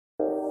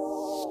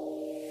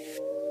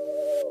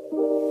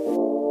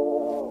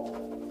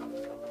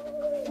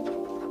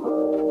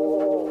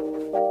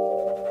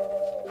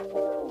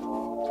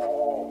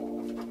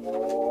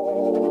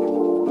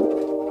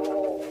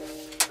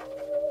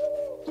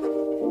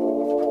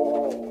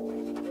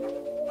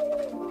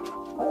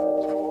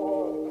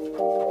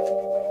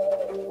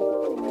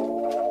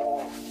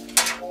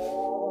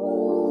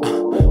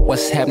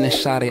What's happening,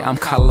 shawty? I'm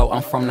Kaloh,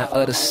 I'm from the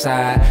other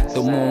side.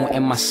 The moon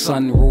in my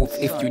sunroof,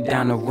 if you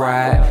down to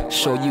ride.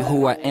 Show you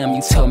who I am,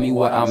 you tell me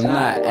what I'm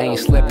not. I ain't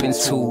slept in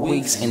 2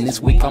 weeks, and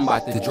this week I'm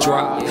about to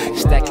drop.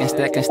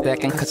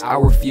 Stacking, cause I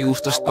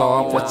refuse to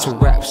starve. What's a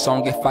rap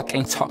song if I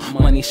can't talk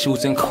money,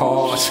 shoes, and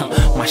cars?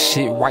 My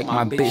shit right,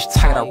 my bitch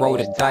tight, I roll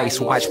the dice.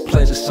 Watch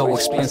pleasure so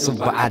expensive,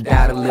 but I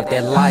die to live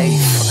that life.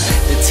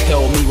 They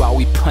tell me why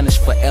we punish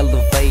for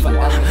elevating,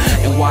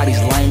 and why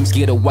these lames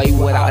get away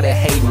without it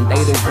hating.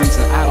 They the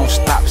reason I don't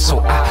stop, so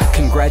I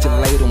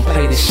congratulate them.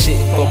 Play this shit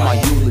for my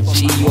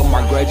eulogy or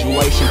my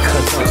graduation,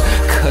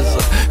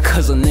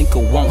 cause a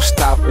nigga won't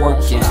stop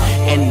working,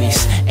 and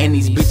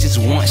these bitches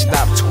won't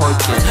stop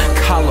twerking.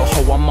 Kaloh,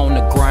 ho, I'm on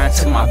the grind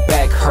till my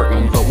back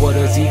hurting, but where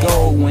does he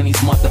go when these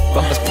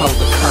motherfuckers close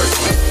the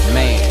curtain?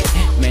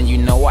 Man, you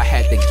know I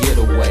had to get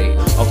away,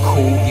 a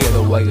cool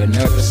getaway,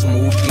 another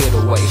smooth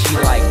getaway. She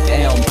like,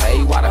 damn,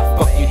 babe, why the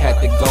fuck you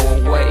had to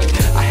go away?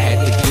 I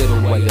had to get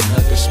away,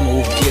 another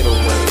smooth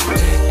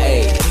getaway.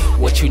 Hey,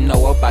 what you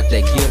know about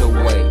that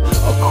getaway?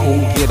 A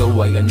cool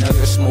getaway,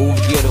 another smooth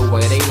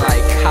getaway. They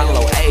like,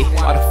 Kaloh, hey,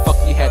 why the fuck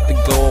you had to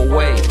go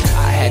away?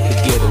 I had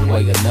to get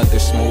away, another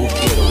smooth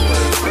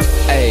getaway.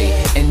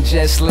 Hey, and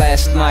just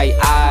last night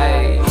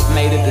I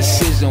made a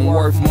decision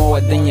worth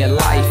more than your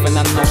life, and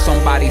I know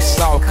somebody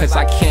saw, cause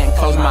I can't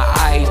close my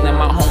eyes. Now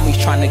my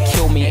homies trying to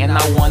kill me, and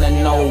I wanna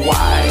know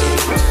why.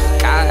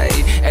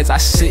 As I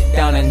sit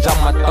down and jot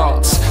my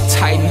thoughts,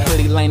 Titan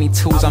hoodie, Laney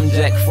twos, I'm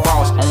Jack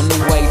Frost. On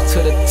the way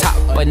to the top,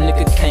 but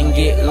nigga can't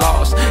get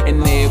lost,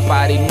 and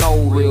everybody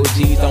know real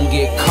G's don't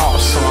get caught,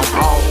 so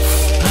I'm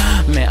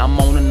off. Man, I'm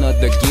on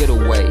another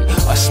getaway,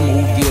 a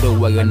smooth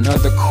getaway,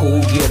 another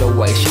cool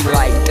getaway. She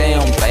like,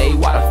 damn, babe,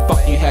 why the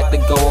fuck you had to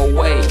go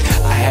away?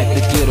 I had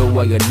to get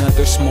away,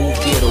 another smooth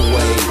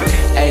getaway.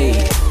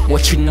 Hey,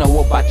 what you know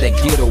about that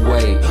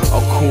getaway?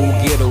 A cool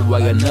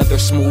getaway, another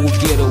smooth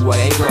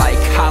getaway. Like,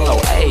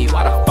 Kaloh, hey,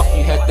 why the fuck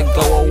you had to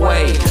go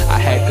away? I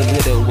had to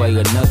get away,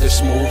 another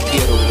smooth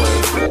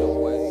getaway.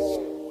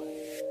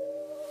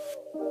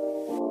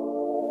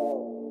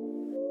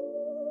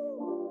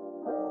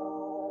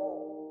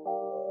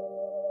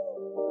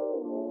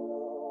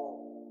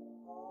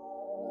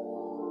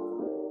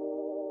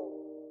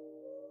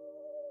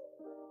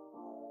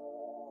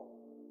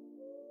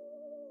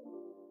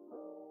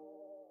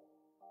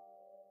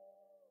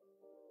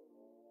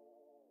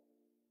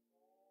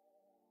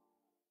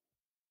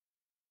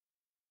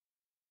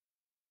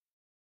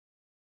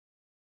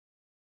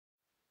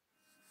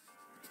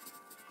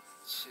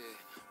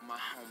 My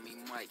homie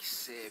Mike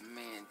said,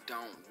 man,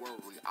 don't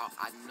worry, all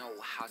I know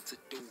how to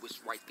do is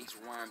write these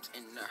rhymes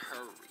in a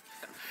hurry.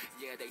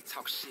 Yeah, they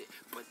talk shit,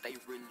 but they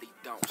really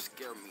don't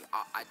scare me.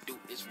 All I do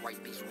is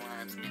write these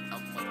rhymes in a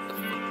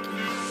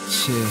motherfucking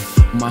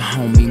shit. My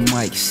homie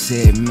Mike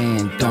said,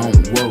 man, don't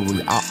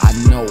worry, all I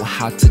know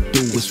how to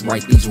do is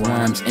write these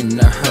rhymes in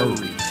a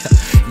hurry.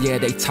 Yeah,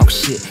 they talk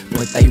shit,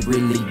 but they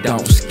really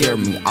don't scare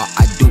me. All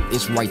I do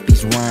is write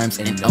these rhymes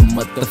in a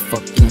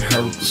motherfucking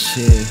hurry.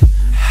 Shit.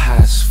 High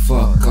as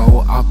fuck,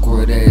 oh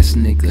awkward ass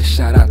nigga.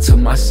 Shout out to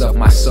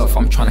myself,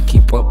 I'm trying to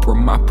keep up with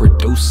my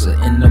producer.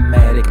 In the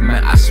Matic,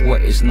 man, I swear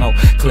it's no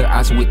clear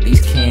eyes with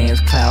these cans.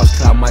 Clouds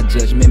cloud my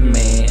judgment,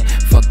 man.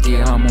 Fuck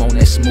yeah, I'm on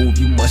that smooth,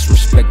 you must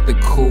respect the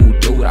cool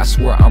dude. I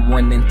swear I'm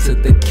running to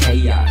the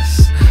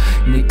chaos.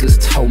 Niggas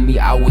told me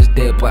I was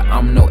dead, but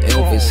I'm no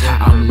Elvis.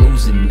 How I'm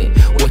losing it?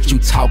 What you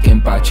talking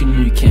about? You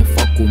know you can't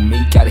fuck with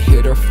me. Gotta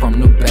hit her from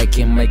the back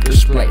and make her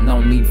splat.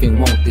 Don't even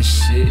want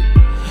this shit.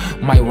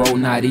 Might roll,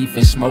 not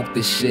even smoke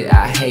this shit.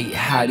 I hate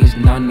how these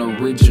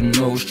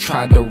non-originals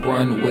try to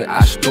run with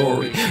our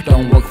story.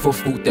 Don't work for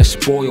food that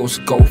spoils,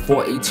 go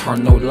for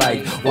eternal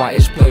life. Why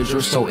is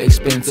pleasure so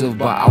expensive,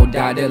 but I'll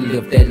die to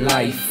live that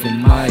life?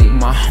 And my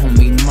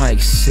homie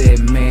Mike said,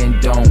 man,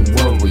 don't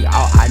worry,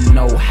 all I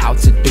know how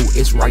to do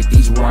is write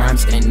these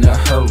rhymes in a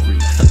hurry.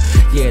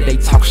 Yeah, they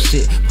talk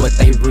shit, but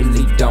they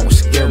really don't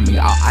scare me.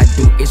 All I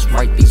do is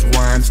write these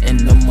rhymes in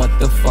a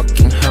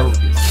motherfucking hurry.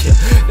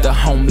 The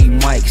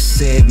homie Mike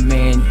said,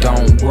 man,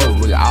 don't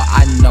worry, all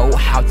I know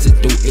how to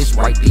do is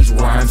write these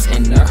rhymes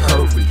in a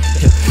hurry.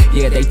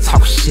 Yeah, they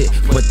talk shit,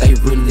 but they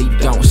really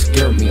don't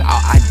scare me. All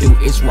I do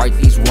is write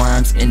these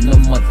rhymes in a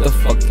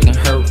motherfucking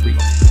hurry.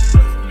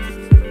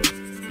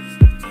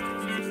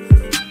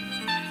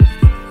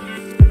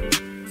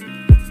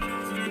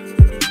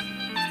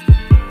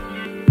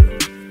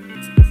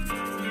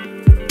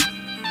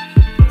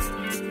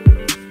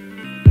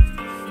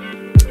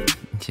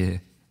 Yeah.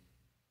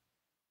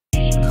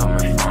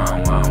 Coming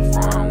from where I'm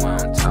from, where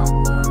I'm talk.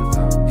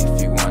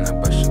 If you wanna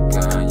bust your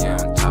gun, you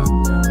don't talk.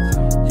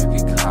 You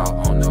get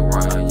caught on the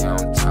run, you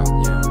don't talk.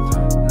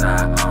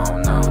 Nah, I don't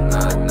know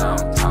nothing, I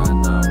don't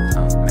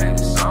talk. Made a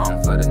song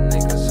for the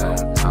niggas who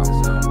don't talk.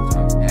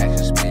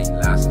 Actions speak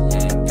loud, so you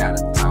ain't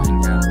gotta talk.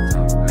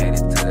 Made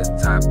it to the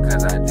top,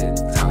 cause I didn't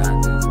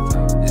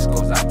talk. This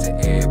goes out to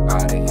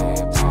everybody.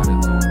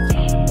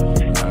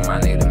 My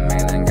nigga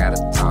man ain't gotta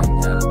talk.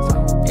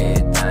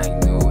 Everything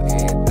new,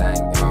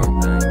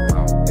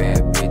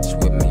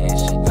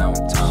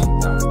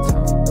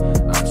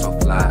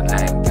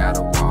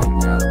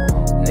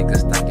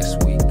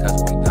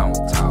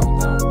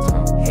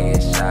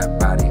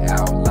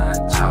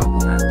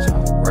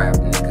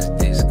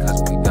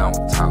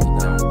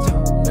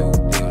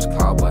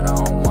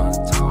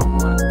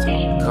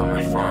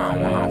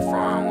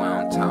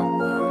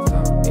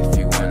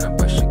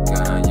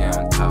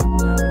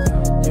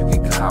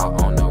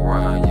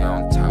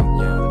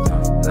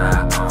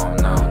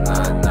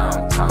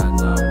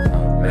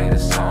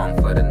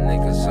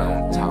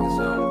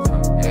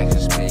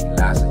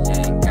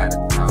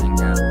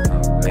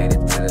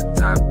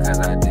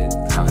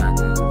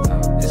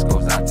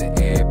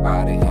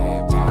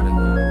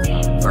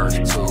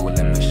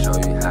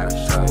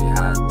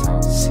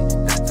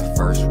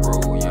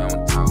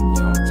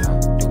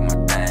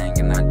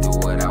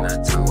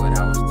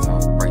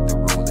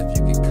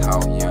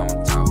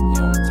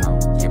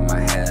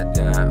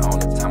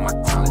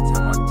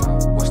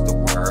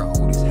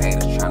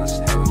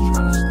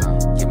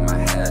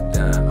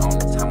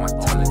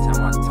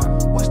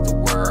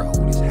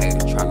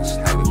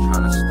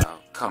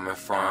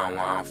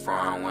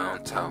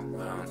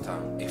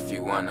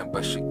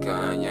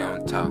 gun, you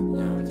don't talk.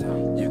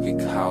 You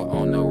get caught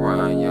on the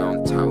run, you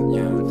don't talk.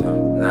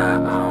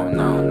 Nah, I don't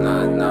know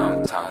nothing, no,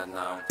 I'm talking.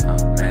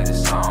 Made a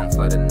song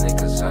for the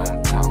niggas who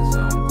don't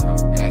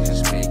talk. Actions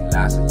speak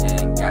loud, so you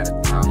ain't gotta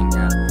talk.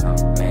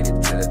 Made it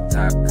to the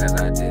top, cause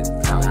I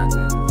didn't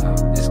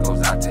talk. This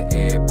goes out to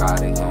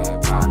everybody.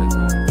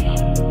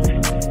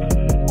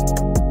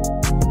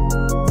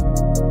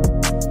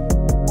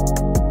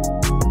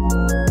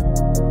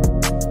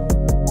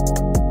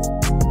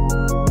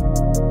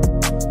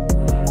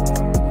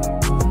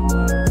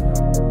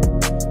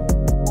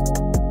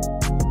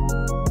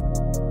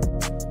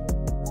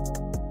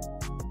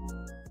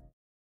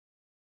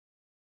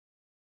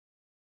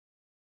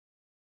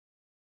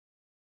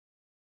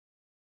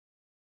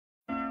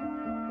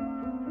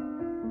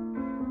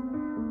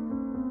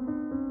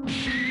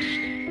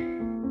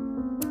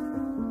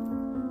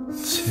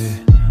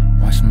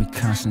 Watch me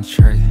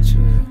concentrate,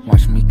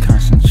 watch me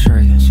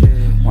concentrate,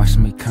 watch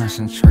me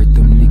concentrate.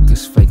 Them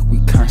niggas fake, we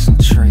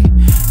concentrate.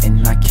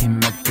 And I can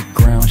make the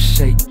ground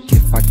shake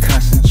if I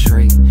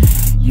concentrate.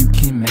 You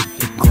can make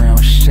the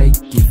ground shake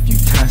if you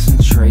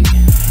concentrate.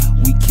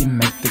 We can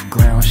make the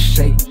ground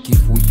shake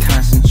if we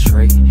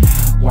concentrate.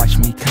 Watch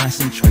me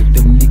concentrate,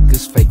 them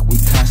niggas fake, we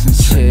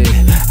concentrate.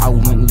 I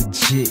went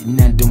legit,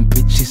 now them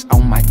bitches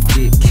on my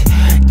dick.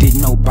 Did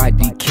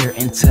nobody care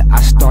until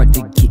I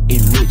started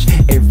getting rich.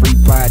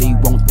 Everybody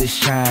want to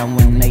shine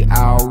when they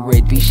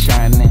already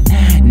shining.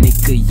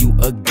 Nigga, you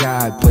a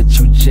god, but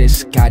you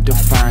just gotta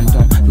find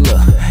them.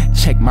 Look,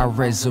 check my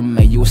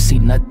resume, you'll see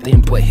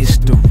nothing but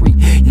history.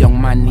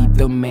 Young Money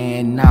the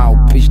man now,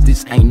 bitch,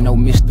 this ain't no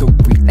mystery.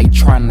 They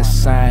tryna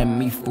sign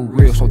me for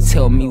real, so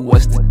tell me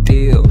what's the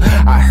deal.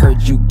 I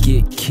heard you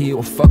get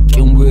killed,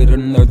 fucking with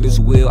another's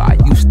will. I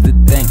used to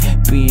think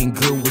being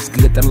good was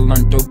good, then I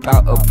learned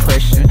about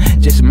oppression.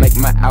 Just make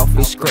my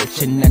outfit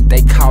scratching, and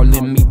they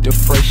calling me the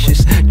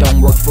freshest.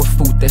 Don't work for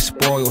food that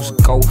spoils,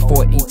 go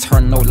for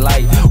eternal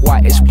life.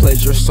 Why is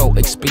pleasure so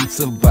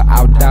expensive, but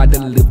I'll die to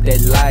live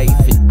that life.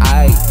 And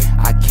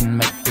I can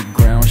make the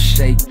ground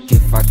shake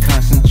if I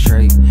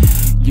concentrate.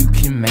 You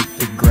can make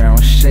the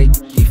ground shake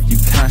if you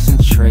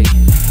concentrate.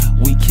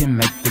 We can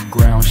make the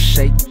ground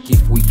shake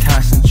if we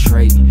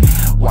concentrate.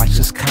 Watch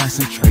us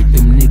concentrate,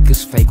 them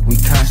niggas fake, we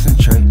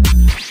concentrate.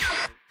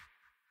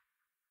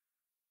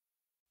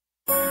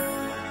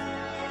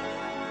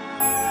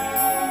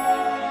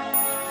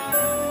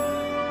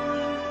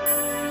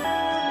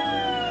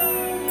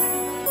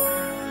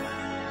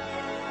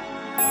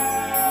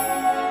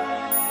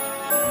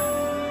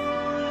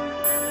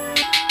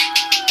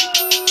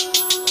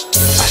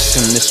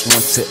 Send this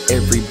one to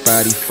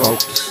everybody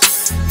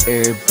focused.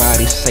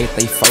 Everybody say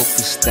they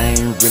focused, they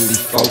ain't really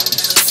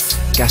focused.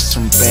 Got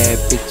some bad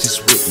bitches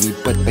with me,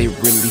 but they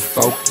really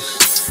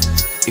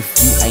focused. If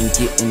you ain't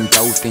getting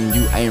dough, then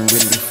you ain't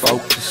really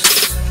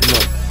focused.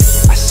 Look,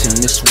 I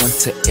send this one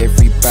to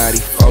everybody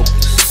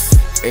focused.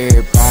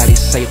 Everybody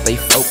say they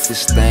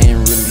focused, they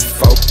ain't really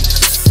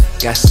focused.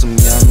 Got some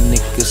young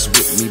niggas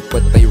with me,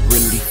 but they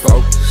really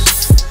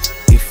focused.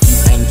 If you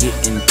ain't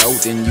getting dough,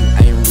 then you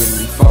ain't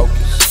really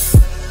focused.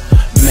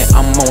 Man,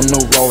 I'm on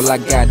the roll, I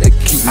gotta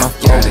keep my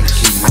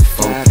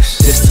focus.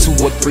 Just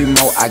 2 or 3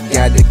 more, I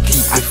gotta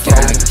keep it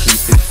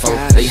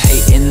focused. They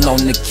hating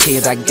on the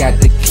kid, I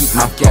gotta keep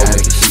my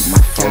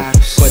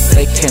focus. But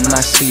they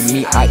cannot see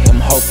me, I am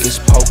hocus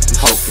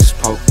pocus.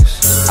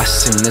 I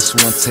send this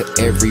one to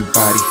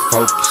everybody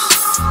focused.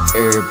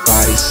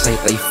 Everybody say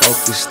they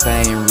focused,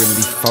 they ain't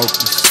really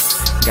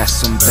focused. Got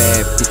some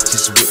bad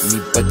bitches with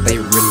me, but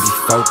they really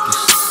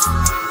focused.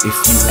 If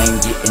you ain't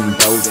getting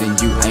dough, then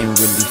you ain't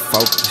really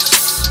focused.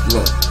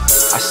 Look,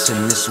 I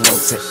send this one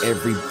to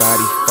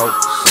everybody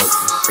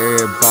focused.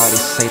 Everybody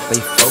say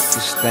they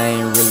focused, they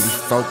ain't really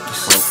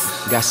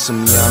focused. Got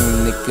some young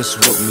niggas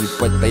with me,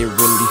 but they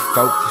really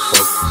focused.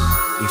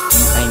 If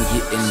you ain't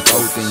getting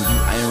dough, then you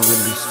ain't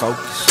really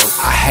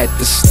focused. I had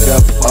to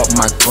step up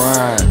my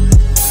grind.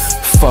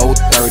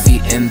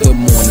 4:30 in the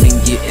morning,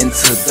 get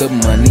into the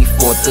money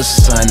for the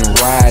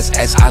sunrise.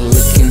 As I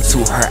look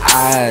into her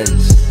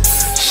eyes,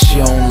 she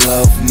don't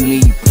love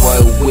me, boy,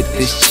 with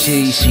this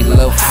cheese. She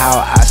love how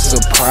I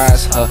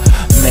surprise her.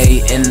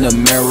 Made in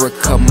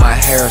America, my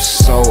hair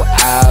so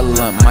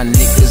island. My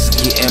niggas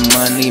getting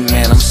money,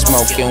 man, I'm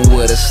smoking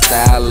with a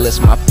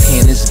stylist. My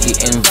pen is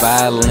getting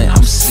violent,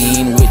 I'm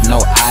seen with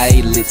no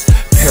eyelids.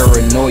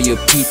 Paranoia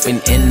peeping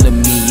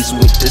enemies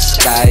with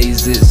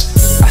disguises.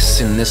 I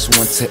send this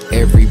one to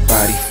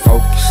everybody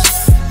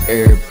focused.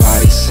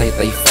 Everybody say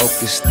they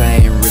focused,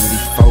 they ain't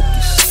really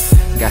focused.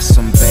 Got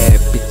some bad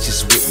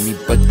bitches with me,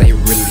 but they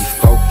really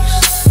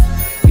focused.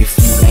 If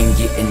you ain't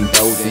getting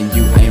dough, then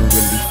you ain't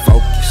really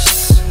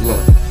focused.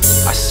 Look,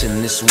 I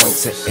send this one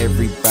to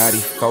everybody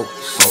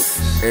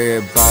focused.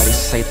 Everybody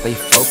say they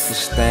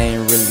focused, they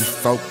ain't really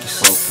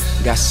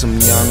focused. Got some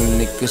young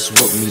niggas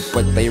with me,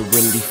 but they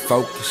really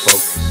focused.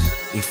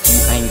 If you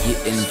ain't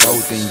getting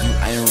dough, then you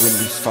ain't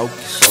really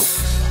focused.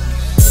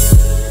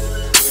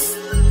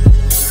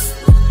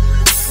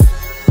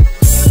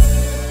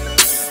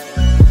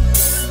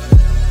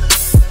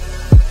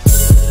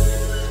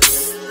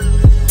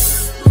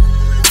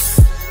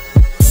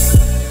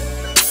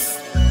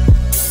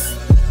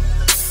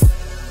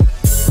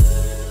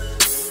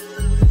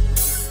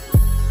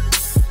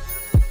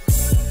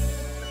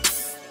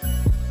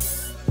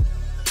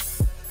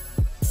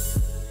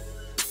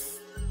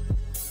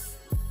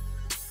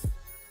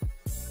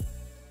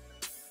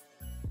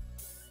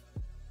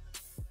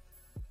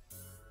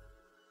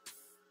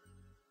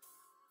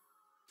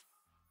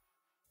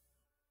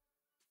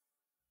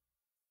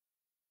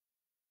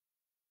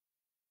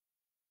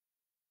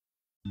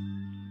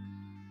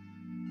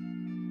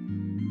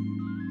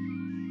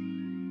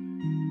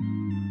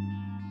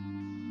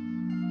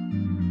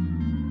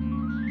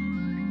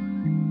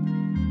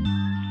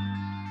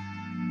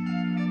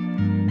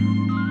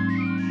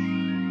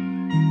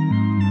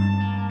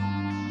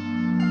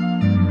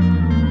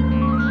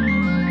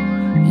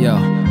 Yo,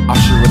 all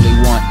she really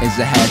want is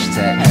a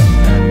hashtag.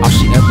 All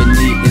she ever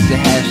need is a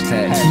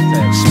hashtag.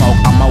 Smoke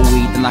on my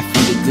weed and I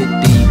feel a good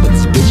deed, but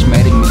this bitch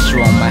made me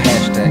sure on my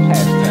hashtag.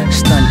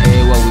 Stun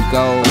everywhere we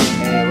go.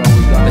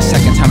 The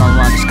second time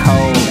around is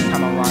cold,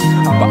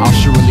 but all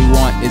she really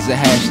want is a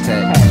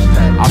hashtag.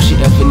 All she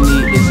ever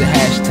need is a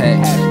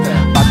hashtag.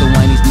 By the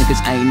way, these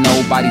niggas ain't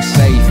nobody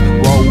safe.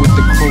 Roll with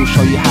the crew,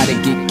 show you how to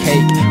get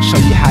cake, show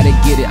you how to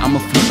get it. I'ma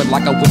flip it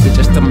like I whip it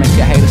just to make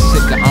a hater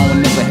sicker. I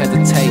don't never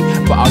hesitate,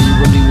 but all you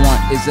really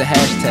want is a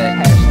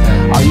hashtag.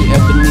 All you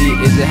ever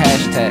need is a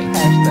hashtag.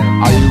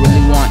 All you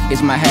really want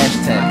is my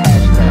hashtag.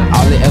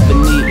 All they ever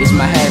need is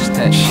my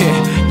hashtag. Shit,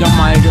 young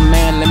minded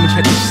man, let me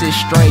tell this shit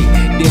straight.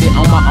 Did it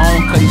on my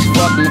own, cause these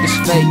fuck niggas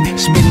fake.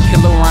 Spitting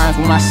killer rhymes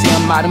when I see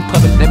them out in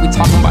public. They be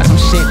talking about some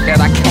shit that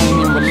I can't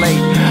even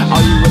relate. All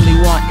you really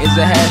want is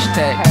a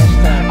hashtag.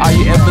 All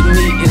you ever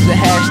need is a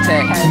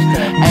hashtag.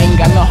 I ain't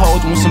got no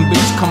hoes when some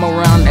bitches come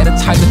around at a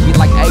type to be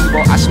like, hey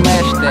bro, I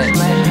smashed that.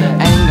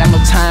 I ain't got no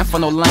time for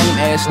no lame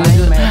ass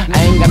nigga. I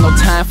ain't got no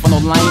time for no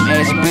lame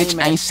ass bitch.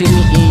 I ain't seen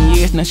me in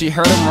years, now she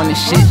heard him running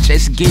shit.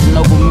 Just getting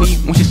over me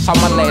when she saw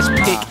my last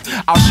pic.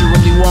 All she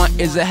really want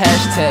is a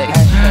hashtag.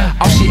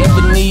 All she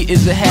ever need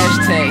is a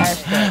hashtag.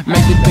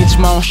 Make the bitch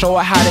moan, show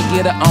her how to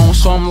get her on.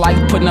 So I'm like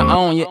putting her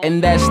on, yeah,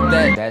 and that's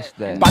that.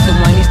 By the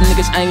way, these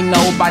niggas ain't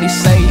nobody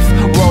safe.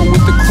 Roll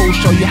with the crew,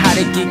 show you how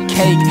to get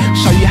cake,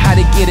 show you how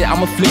to get it.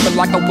 I'ma flip it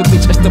like a whip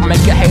it just to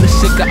make a hater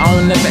sicker. I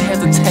don't never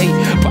hesitate,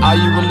 but all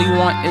you really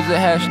want is a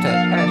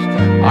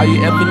hashtag. All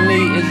you ever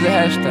need is a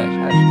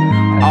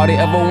hashtag. All they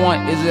ever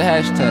want is a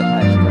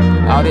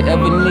hashtag. All they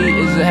ever need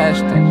is a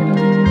hashtag.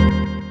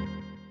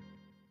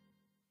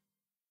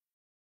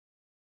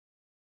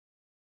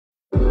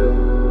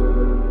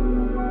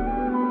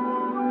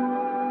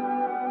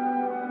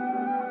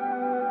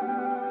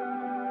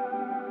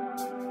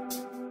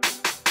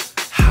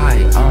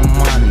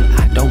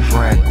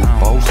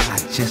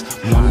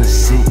 Just wanna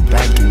sit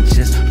back and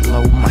just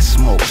blow my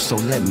smoke. So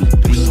let me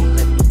be,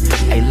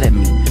 hey, let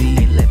me be,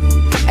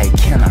 hey,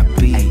 can I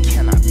be,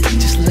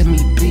 just let me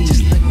be.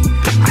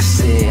 I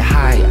said,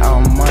 hi,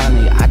 I'm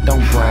Money, I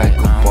don't brag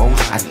or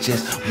boast. I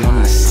just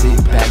wanna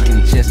sit back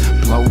and just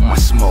blow my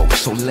smoke.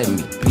 So let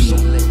me be,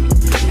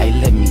 hey,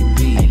 let me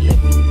be,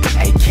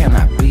 hey, can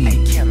I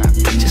be,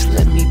 just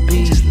let me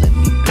be.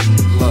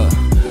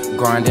 Look,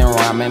 grinding,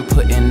 rhyming,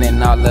 putting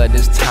in all of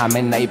this time,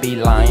 and they be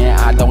lying.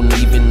 I don't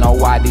even know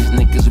why these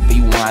niggas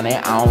be whining.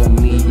 I don't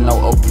need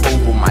no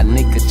approval, my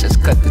nigga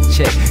just cut the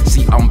check.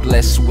 See, I'm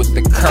blessed with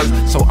the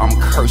curse, so I'm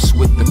cursed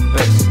with the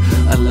best.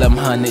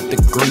 1100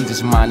 degrees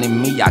is mine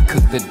and me, I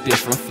cooked a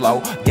different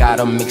flow.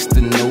 Gotta mix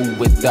the new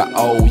with the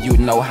old, you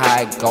know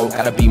how it go.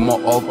 Gotta be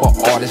more of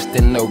an artist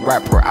than a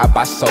rapper. I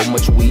buy so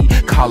much weed,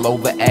 call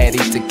over Addy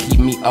to keep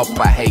me up.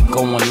 I hate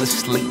going to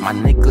sleep, my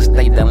niggas,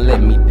 they done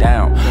let me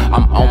down.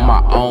 I'm on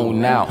my own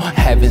now,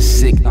 having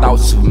sick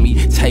thoughts of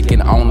me,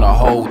 taking on the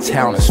whole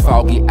town. It's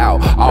foggy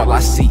out, all I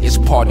see is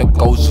part of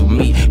goes with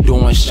me.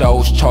 Doing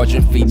shows,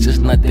 charging features,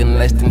 nothing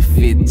less than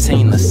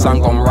 15. The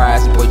sun gon'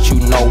 rise, but you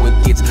know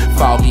it gets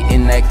foggy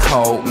in that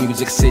cold.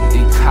 Music City,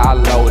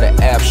 Kaloh,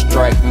 the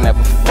abstract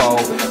never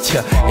fold.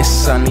 It's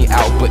sunny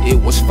out, but it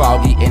was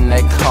foggy in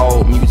that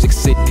cold. Music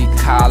City,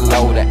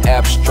 Kaloh, the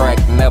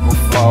abstract never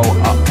fold.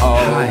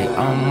 Hi,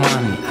 I'm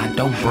Money, I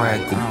don't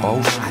brag or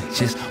boast. I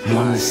just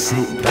wanna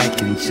sit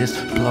back and just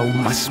blow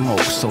my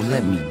smoke. So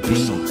let me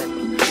be,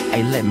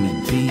 hey, let me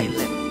be,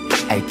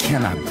 hey,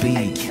 can I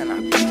be,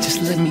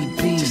 just let me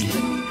be.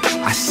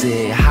 I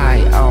said, hi,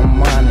 I'm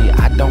Money,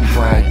 I don't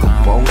brag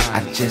or boast.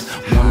 I just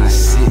wanna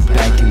sit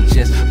back and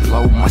just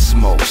blow my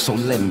smoke. So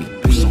let me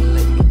be,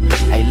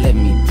 hey, let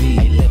me be,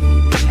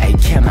 hey,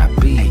 can I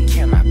be,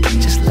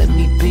 just let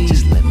me be.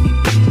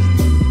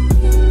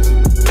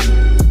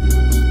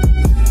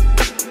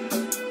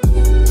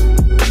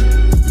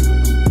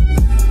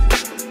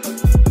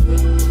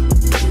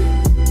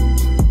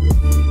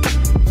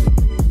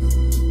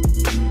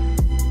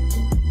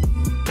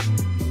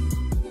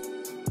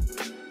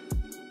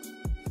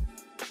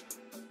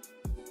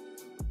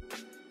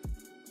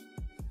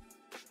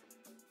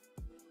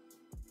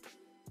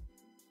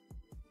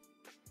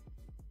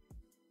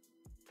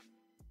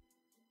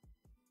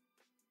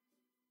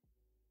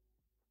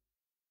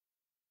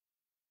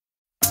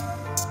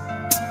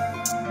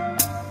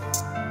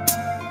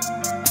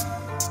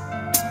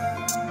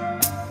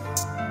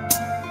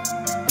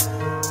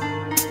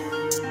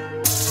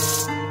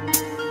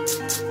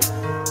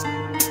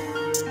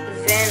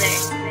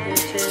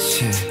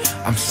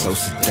 I'm so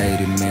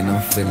sedated, man,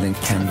 I'm feeling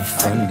kinda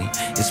funny.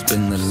 It's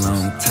been a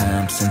long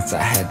time since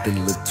I had the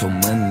little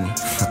money.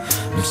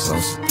 I'm so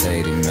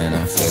sedated, man,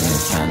 I'm feeling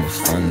kinda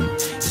funny.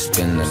 It's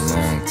been a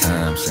long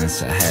time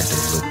since I had the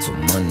little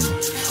money.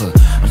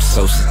 I'm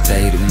so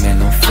sedated,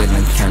 man, I'm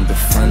feeling kinda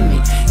funny.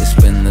 It's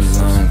been a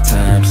long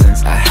time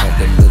since I had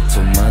the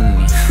little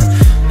money.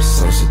 I'm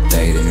so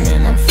sedated,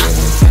 man, I'm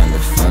feeling kinda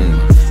funny.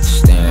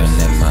 Staring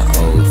at my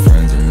old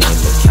friends and they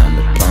look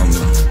kinda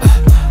bummy.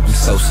 I'm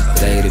so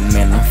sedated,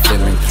 man, I'm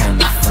feeling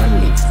kinda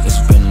funny. It's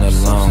been a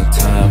long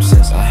time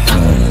since I had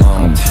a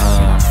long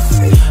time.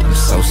 I'm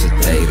so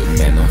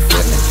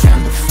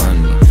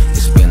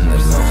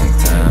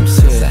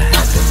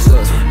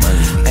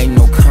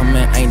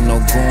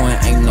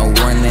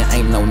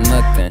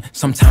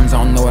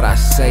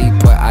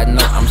I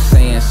know I'm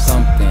saying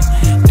something.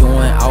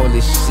 Doing all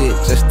this shit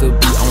just to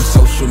be on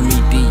social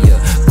media.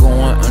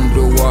 Going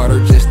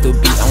underwater just to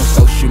be on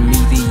social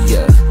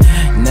media.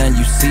 Now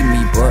you see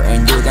me, bro,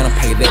 and you're gonna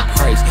pay that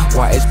price.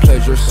 Why is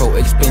pleasure so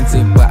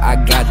expensive? But I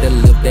gotta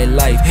live that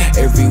life.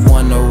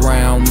 Everyone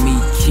around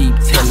me keep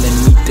telling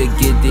me to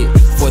get it.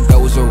 For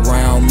those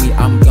around me,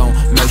 I'm gon'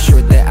 make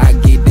sure that I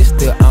get it.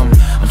 Still, I'm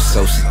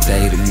so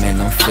sedated,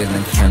 man, I'm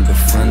feeling kinda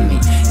funny.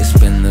 It's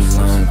been a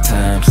long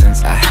time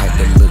since I had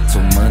a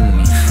little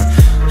money.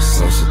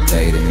 So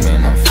sedated,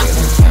 man, I'm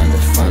feeling kinda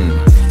funny.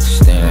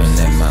 Staring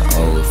at my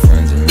old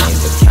friends and they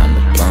look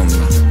kinda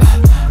bummy.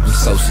 I'm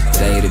so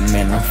sedated,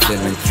 man, I'm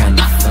feeling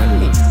kinda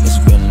funny. It's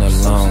been a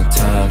long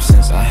time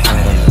since I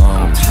had a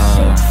long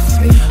time.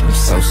 I'm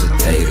so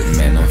sedated,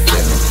 man, I'm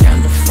feeling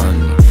kinda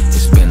funny.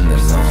 It's been a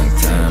long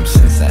time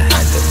since I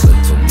had a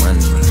little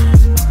money.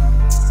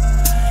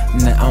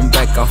 Now I'm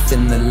back off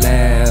in the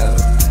lab.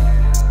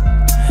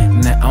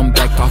 Now I'm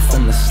back off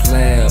on the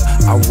slab.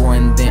 I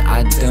run, then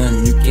I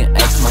done. You can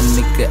ask my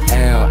nigga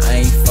Al.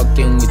 I ain't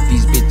fucking with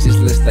these bitches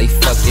unless they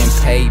fucking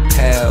pay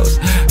pals.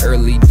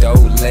 Early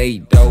dough,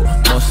 late dough,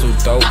 muscle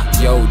dough,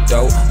 yo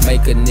dough.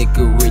 Make a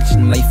nigga rich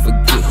and they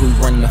forget who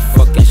run the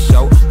fucking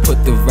show.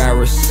 Put the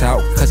virus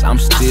out, cause I'm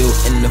still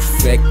in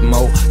effect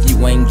mode. You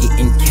ain't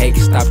getting cake,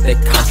 stop that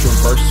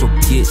controversial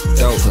get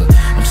dope.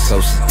 I'm so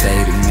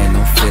sedated, man,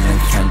 I'm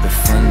feeling kinda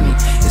funny.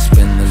 It's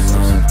been a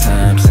long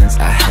time since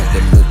I had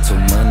a little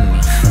money.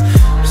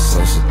 I'm so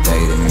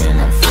sedated, man,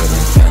 I'm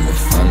feeling kinda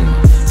funny.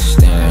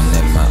 Staring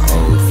at my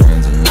old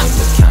friends and they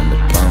look kinda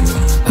bummy.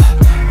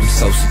 I'm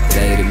so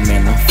sedated,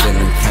 man, I'm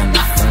feeling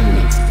kinda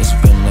funny. It's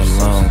been a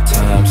long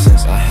time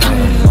since I had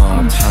a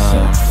long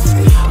time.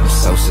 I'm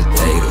so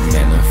sedated,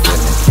 man, I'm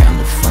feeling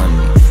kinda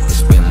funny.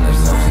 It's been a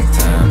long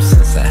time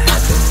since I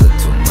had a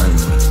little money.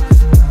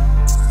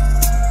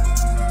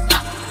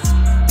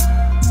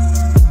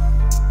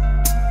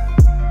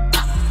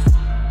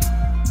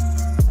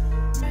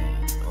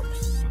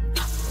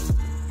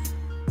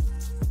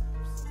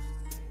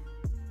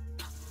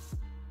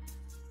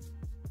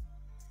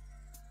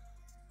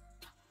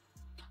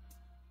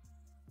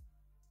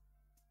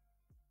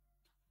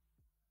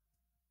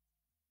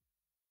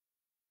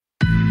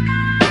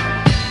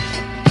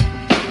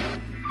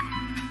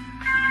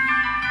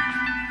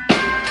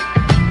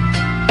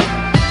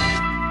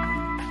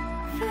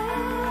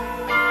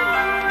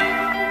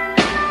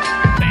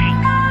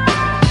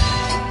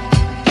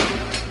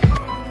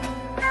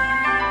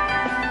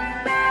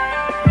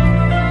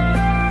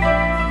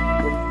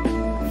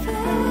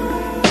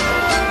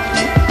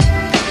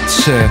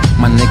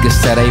 My niggas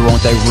say they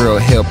want that real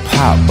hip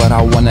hop, but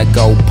I wanna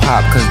go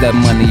pop, cause that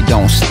money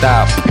don't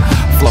stop.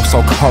 Flow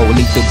so cold,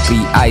 leave the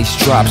beat, ice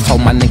drops.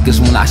 Told my niggas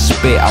when I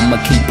spit, I'ma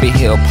keep it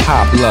hip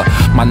hop. Look,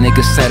 my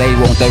niggas say they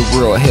want that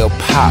real hip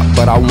hop,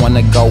 but I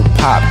wanna go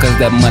pop, cause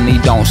that money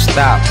don't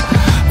stop.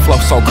 Flow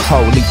so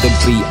cold, leave the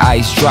beat,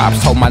 ice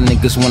drops. Told my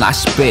niggas when I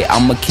spit,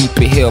 I'ma keep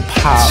it hip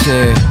hop.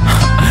 Yeah,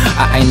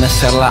 I ain't a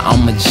seller,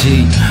 I'm a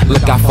G.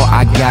 Look out for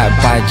I got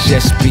by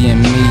just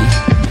being me.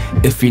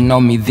 If you know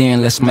me,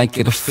 then let's make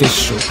it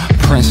official.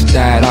 Prince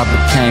died, I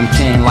became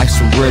king, life's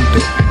a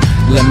riddle.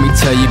 Let me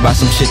tell you about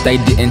some shit they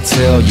didn't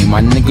tell you.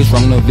 My niggas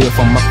run the Ville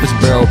from Murfrees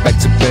Barrel back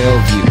to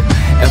Bellevue.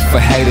 If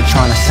a hater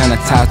tryna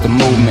sanitize the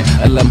movement,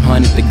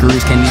 1100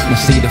 degrees, can't even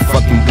see the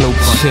fucking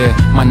blueprint. Yeah,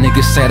 my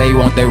niggas say they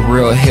want that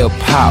real hip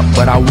hop,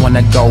 but I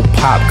wanna go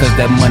pop, cause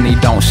that money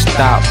don't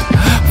stop.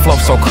 Flow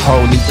so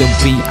cold, leave the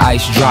beat,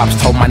 ice drops.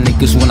 Told my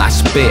niggas when I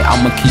spit,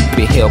 I'ma keep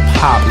it hip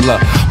hop.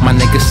 Look, my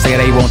niggas say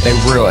they want that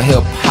real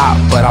hip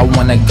hop, but I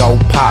wanna go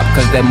pop,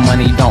 cause that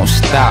money don't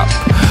stop.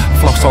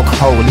 Flow so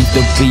cold, leave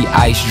the beat,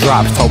 ice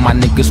drops. Told my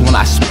niggas when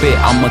I spit,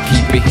 I'ma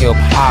keep it hip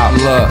hop.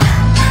 Look,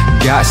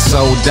 got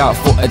sold out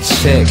for a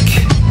check,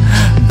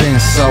 been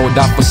sold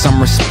out for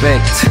some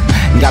respect.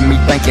 Got me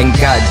thinking,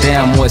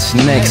 goddamn, what's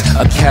next?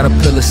 A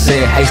caterpillar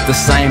said, hate's the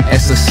same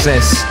as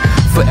success.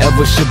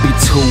 Forever should be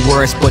two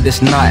words, but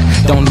it's not.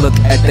 Don't look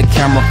at the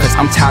camera, cause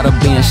I'm tired of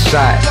being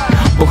shot.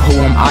 But who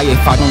am I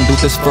if I don't do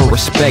this for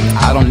respect?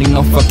 I don't need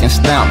no fucking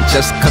stamp,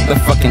 just cut the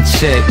fucking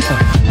check.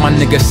 My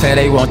niggas say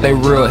they want that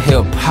real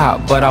hip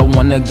hop, but I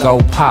wanna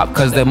go pop,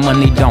 cause that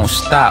money don't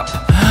stop.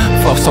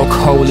 Flow so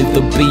cold, leave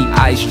the beat,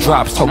 ice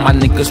drops. Told my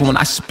niggas when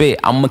I spit,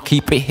 I'ma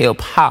keep it hip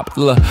hop.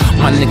 Look,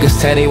 my niggas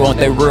say they want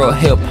that real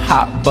hip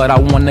hop, but I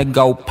wanna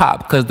go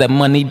pop, cause that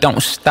money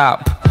don't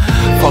stop.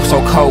 Flow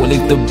so cold,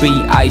 leave the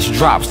beat, ice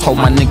drops. Told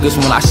my niggas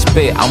when I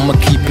spit, I'ma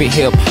keep it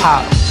hip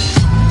hop.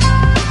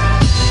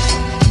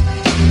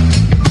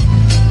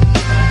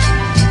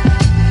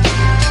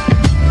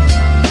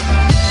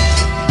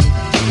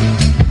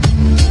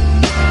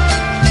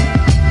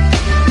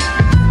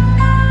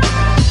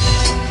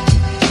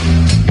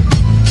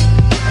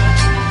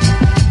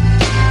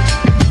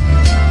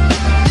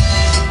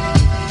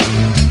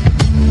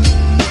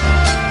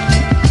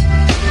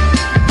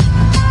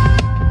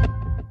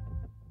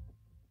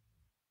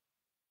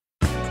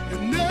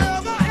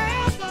 Never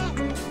ever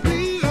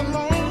be a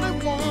lonely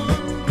one.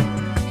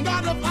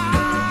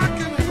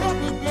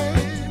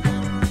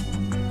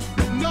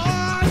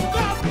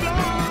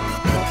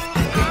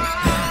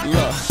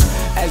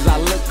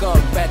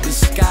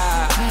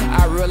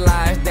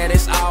 realize that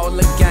it's all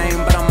a game,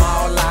 but I'm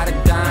all out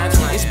of dimes.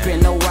 It's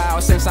been a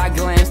while since I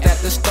glanced at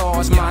the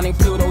stars, mining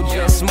Pluto,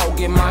 just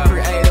smoking my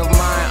creative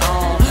mind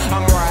on.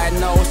 I'm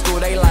riding old school,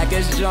 they like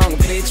it's junk,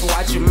 bitch.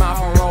 Watch your mouth,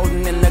 I'm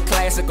rolling in the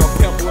classic, or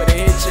pimp with a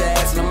hit your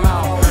ass in the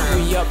mouth.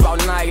 We up all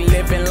night,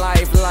 living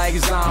life like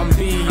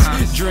zombies.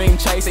 Dream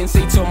chasing,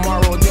 see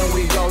tomorrow, then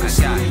we go to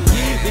sleep.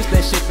 This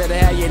that shit that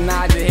had you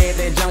nod your head,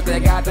 that junk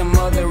that got them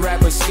other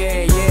rappers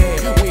scared,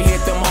 yeah. We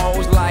hit them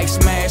hoes like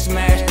smash,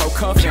 smash, no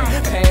cuffing.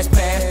 Pass,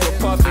 pass, no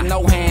puffin',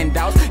 no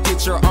handouts.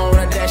 Get your own,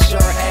 that's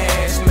your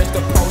ass,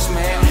 Mr.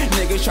 Postman.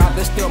 Niggas tried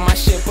to steal my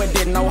shit, but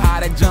didn't know how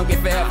to junk it.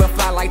 Forever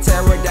fly like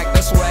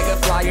pterodactyl, swagger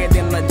flyer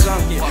than the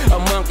junkie. A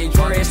monkey,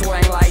 dread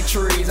swing like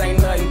trees.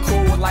 Ain't nothing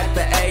cool like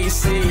the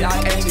AC, I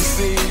actually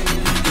see.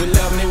 You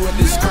love me with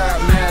this scrap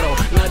metal,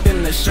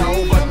 nothing to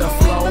show but the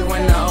flow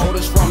and the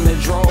odors from the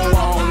draw. I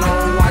don't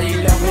know why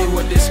you love me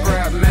with this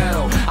scrap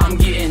metal. I'm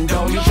getting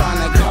dough, you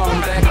tryna come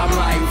back, I'm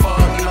like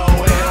fuck no,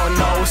 hell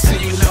no. See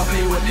you love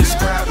me with this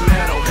scrap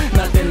metal,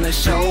 nothing to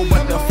show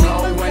but the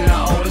flow and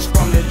the odors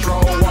from the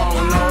draw. I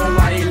don't know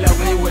why you love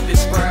me with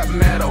this scrap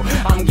metal.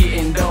 I'm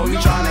getting dough, you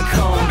tryna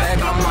come back,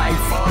 I'm like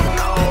fuck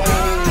no.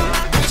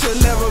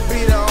 You'll never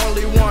be the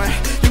only one,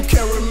 you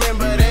can't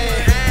remember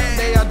that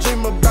day I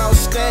dream about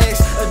stacks,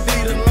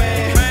 Adidas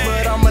land,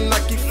 but I'm a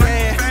Nike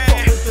fan.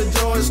 Fuck with the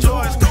Jordans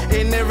too,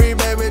 and every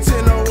baby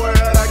in the world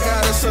I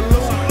gotta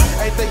salute.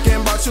 Ain't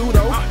thinking about you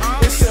though,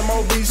 it's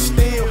MOB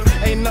still.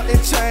 Ain't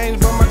nothing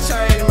changed but my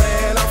chain,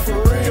 man, I'm for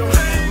real.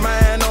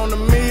 Mine on the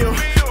meal,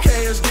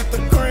 cash get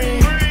the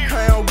cream.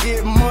 I don't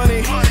get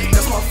money,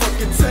 that's my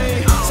fucking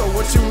team. So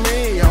what you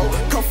mean, yo?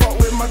 Come fuck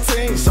with my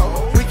team,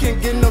 so we can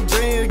get no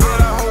jeans, get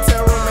a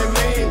hotel room and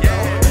mean, yo.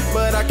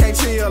 But I can't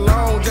chill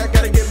alone, Jack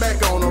gotta get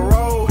back on the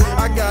road.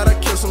 I gotta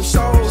kill some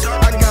shows,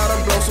 I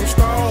gotta blow some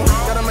stones,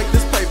 gotta make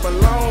this paper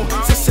long.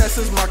 Success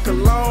is my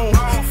cologne.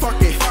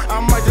 Fuck it, I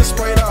might just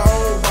spray the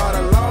whole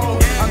bottle long.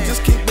 I'm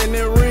just keeping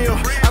it real,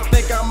 I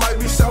think I might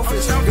be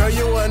selfish. Girl,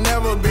 you will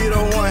never be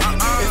the one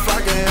if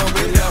I can help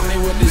it. You love me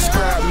with this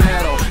scrap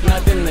metal,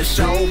 nothing to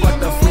show but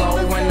the flow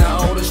and the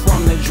odors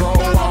from the draw.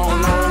 I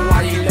don't know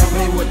why you love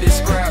me with this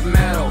scrap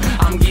metal.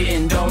 I'm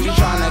getting dough, you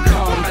tryna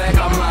come back,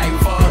 I'm like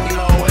fuck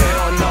no,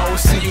 hell no.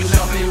 See you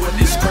love me with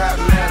this scrap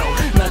metal,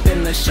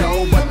 nothing to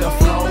show but the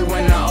flow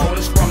and the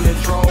odors from the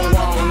draw.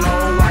 I don't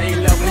know why you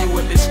love me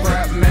with this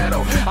scrap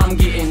metal. I'm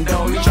getting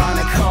dough, you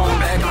tryna come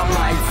back, I'm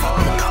like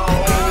fuck no.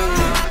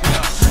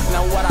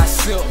 Now what I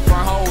silk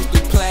burn hoes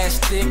through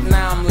plastic,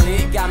 now I'm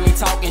lit, got me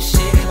talking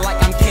shit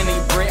like I'm Kenny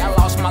Britt. I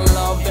lost my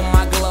love in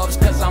my gloves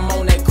cause I'm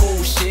on that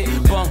cool shit.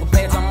 Bunk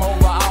beds, I'm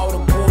over all the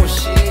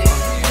bullshit.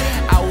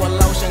 Our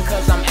lotion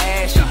cause I'm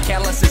ashy,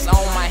 calluses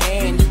on my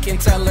hand. You can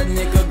tell a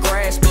nigga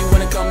grasp me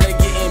when it come to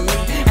getting me.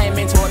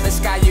 Aiming toward the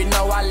sky, you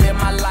know I live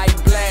my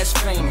life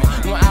blaspheming.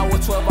 When I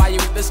was 12, I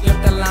used to skip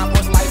the line,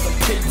 was like a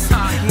pizza.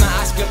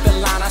 Now I skip the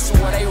line, I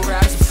swear they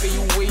raps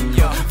feel weak.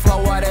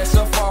 Flow out that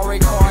safari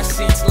car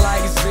seats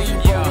like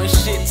zebra. When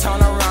shit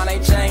turn around, they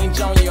change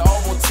on your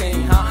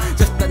Ovaltine, huh?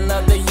 Just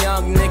another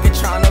young nigga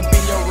tryna be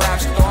a rap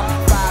star.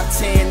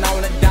 5'10"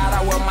 on the dot,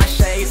 I wear my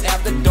shades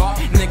after dark.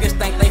 Niggas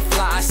think they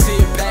fly, I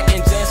sit back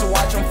and just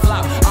watch them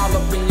flop. All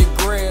up in your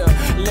grill,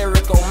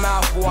 lyrical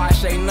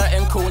mouthwash. Ain't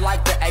nothing cool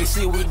like the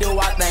AC, we do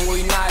our thing,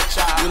 we not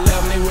child. You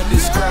love me with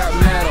this scrap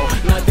metal,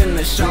 nothing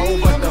to show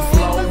but the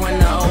flow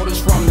and the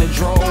odors from the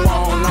draw. I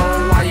don't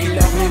know why you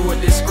love me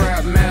with this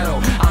scrap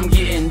metal. I'm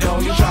getting dough,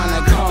 you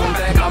tryna come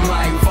back, I'm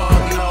like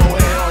fuck no,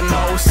 hell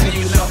no. See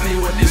you love me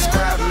with this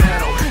scrap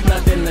metal,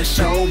 nothing to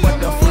show but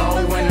the flow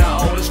and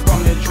the odors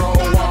from the draw.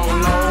 I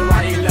don't know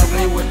why you love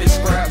me with this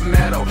scrap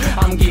metal.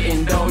 I'm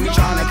getting dough, you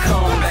tryna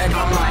come back,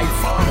 I'm like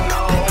fuck no.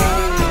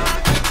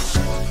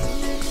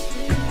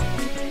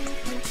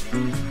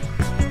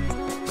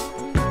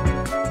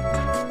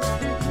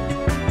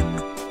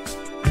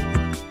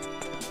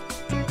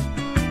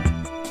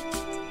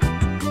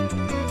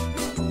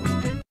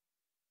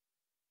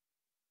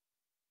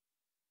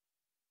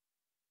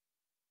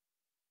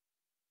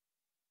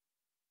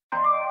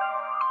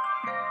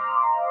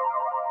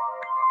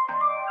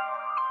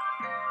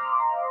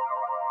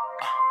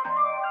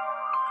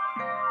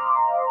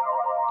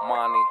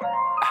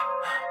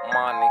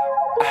 Money,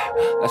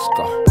 let's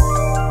go.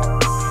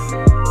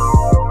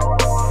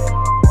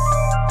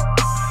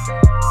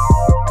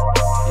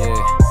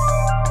 Yeah.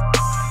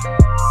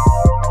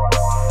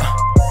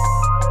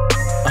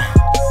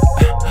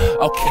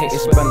 Okay,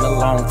 it's been a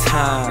long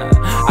time.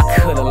 I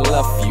could've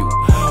left you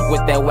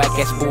with that whack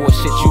ass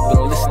bullshit you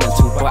been listening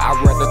to, but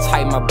I'd rather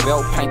tighten my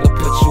belt, paint the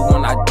picture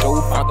when I do.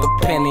 Found the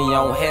penny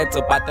on heads,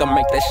 about to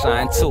make that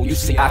shine too. You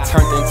see, I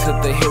turned into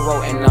the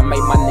hero and I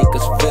made my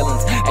niggas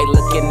villains. Hey,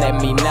 looking at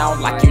me now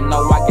like you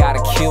know I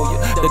gotta kill you.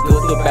 The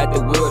good, the bad,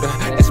 the weirder.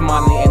 It's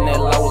money in that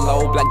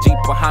low, black Jeep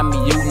behind me.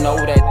 You know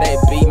that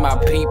be my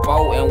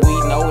people, and we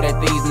know that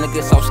these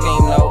niggas so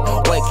scheme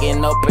low.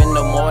 Waking up in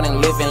the morning,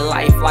 living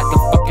life like a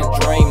fucking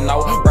dream. No,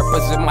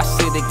 represent my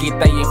city,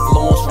 get they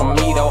influence from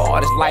me though.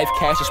 All this life,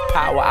 cash is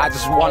power. I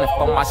just want it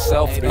for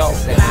myself though.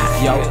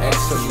 Yo,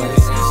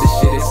 excellence, this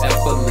shit is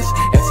effortless,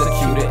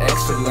 executed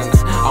excellence.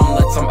 I'm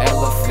nuts, I'm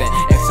elephant,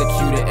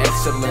 executed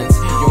excellence.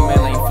 Your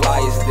man ain't fly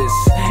as this,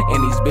 and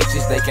these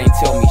bitches they can't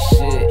tell me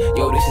shit.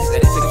 Yo, this is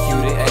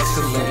executed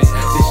excellence.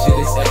 This shit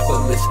is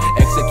effortless,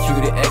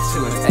 executed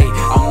excellence. Hey,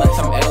 I'm nuts,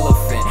 I'm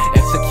elephant,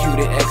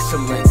 executed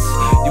excellence.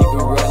 You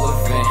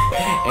irrelevant,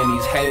 and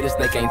these haters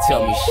they can't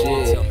tell me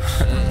shit.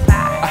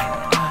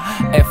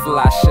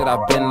 F-fly shit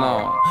I've been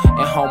on,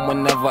 and home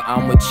whenever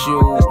I'm with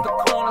you.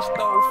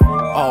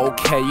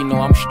 Okay, you know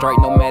I'm straight,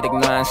 nomadic,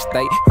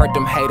 non-state. Heard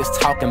them haters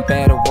talking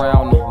bad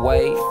around the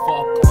way.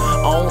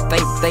 I don't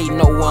think they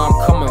know where I'm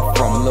coming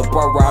from. Lil'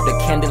 bro robbed a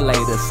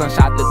candelator,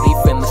 sunshot the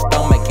thief in the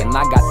stomach, and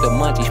I got the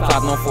munchies.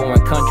 Plotting on foreign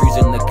countries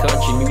in the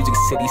country, music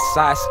city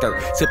side skirt.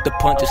 Sip the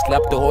punches,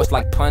 slap the horse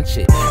like punch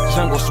it.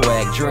 Jungle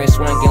swag, dress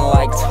swinging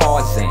like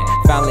Tarzan.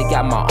 Finally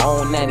got my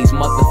own, now these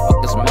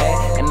motherfuckers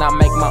mad, and I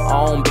make my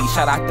own beat.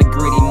 Shout out to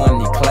Gritty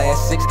Money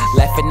Classics.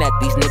 Laughing at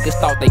these niggas,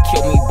 thought they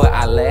killed me, but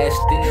I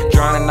lasted.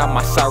 Drowning out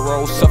my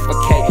sorrows,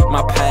 suffocate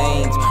my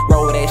pains.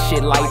 Roll that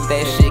shit like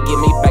that shit, give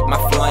me back my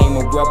flame.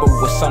 A rebel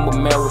with some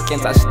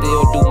Americans, I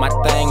still do my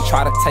thing.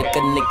 Try to take a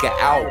nigga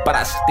out, but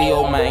I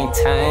still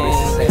maintain.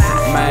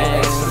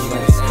 Man,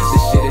 excellence,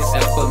 this shit is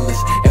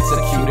effortless,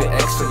 executed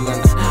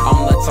excellence.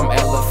 I'm nuts, I'm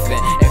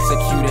elephant,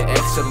 executed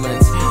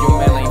excellence. Your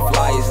man ain't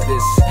fly as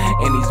this,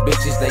 and these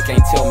bitches they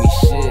can't tell me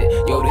shit.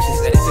 Yo, this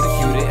is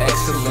executed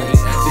excellence.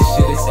 This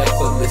shit is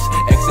effortless,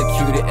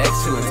 executed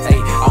excellence.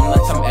 Hey, I'm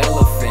nuts, I'm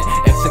elephant,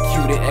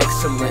 executed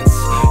excellence.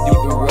 You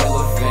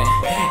irrelevant,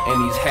 and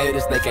these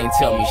haters they can't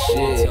tell me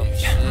shit.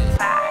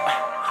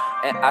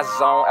 And I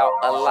zone out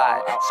a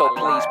lot, so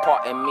please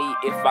pardon me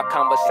if our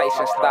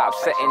conversation stops.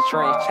 Setting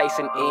trends,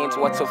 chasing ends,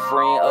 what's a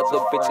friend?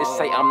 Other bitches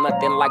say I'm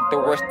nothing like the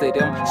rest of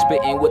them,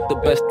 spitting with the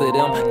best of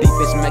them.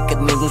 Deepest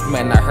mechanisms,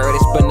 man, I heard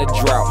it's been a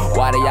drought.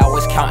 Why they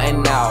always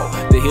counting out?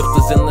 The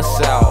hipsters in the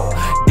south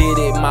did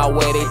it my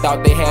way, they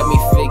thought they had me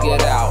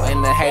figured out.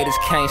 And the haters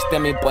can't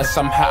stand me, but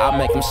somehow I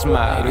make them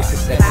smile. This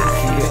is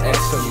executed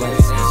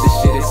excellence, this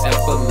shit is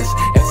effortless,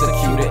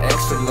 executed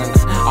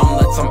excellence. I'm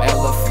nuts, I'm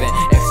elephant,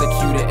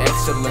 executed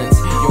excellence.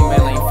 Your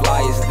man ain't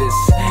fly as this,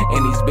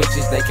 and these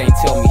bitches they can't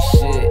tell me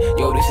shit.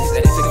 Yo, this is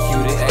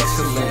executed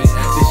excellence.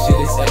 This shit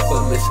is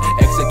effortless,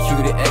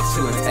 executed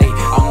excellence. Hey,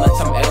 I'm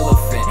nuts, I'm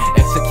elephant,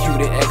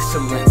 executed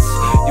excellence.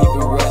 You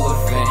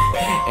irrelevant,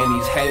 and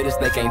these haters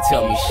they can't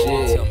tell me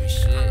shit.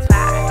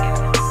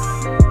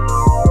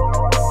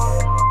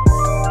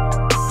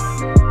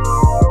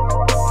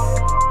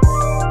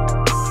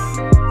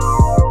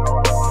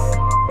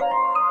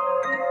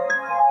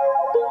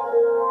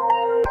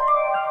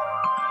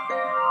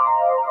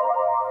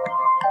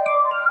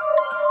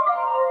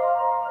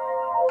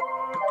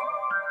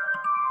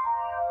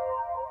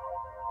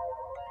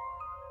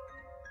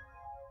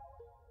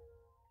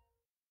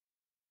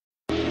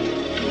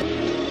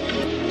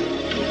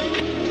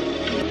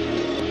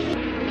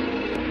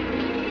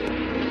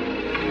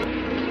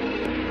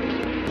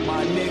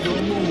 My nigga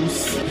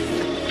Moose.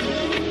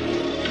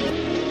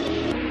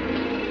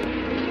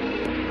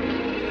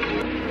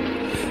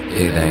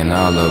 It ain't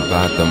all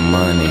about the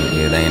money,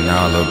 it ain't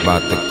all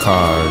about the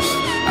cars.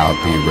 I'll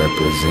be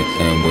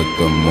representing with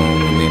the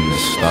moon and the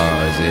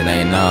stars. It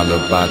ain't all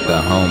about the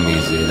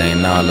homies, it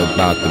ain't all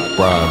about the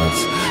bras.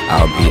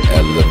 I'll be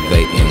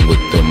elevating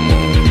with the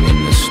moon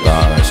and the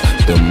stars.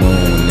 The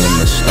moon and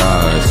the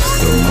stars,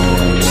 the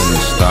moon and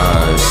the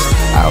stars.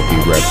 I'll be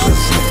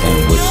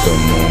representing with the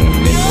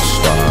moon and the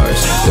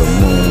stars. The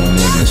moon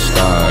and the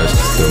stars,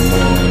 the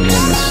moon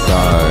and the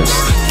stars.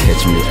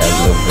 Catch me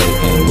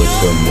elevating with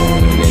the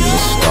moon and the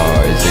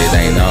stars. It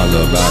ain't all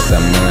about the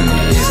money,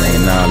 it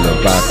ain't all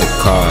about the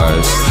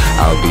cars.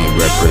 I'll be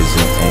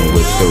representing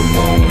with the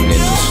moon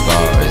and the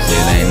stars.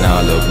 It ain't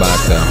all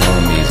about the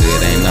homies,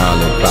 it ain't all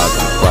about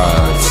the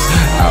bras.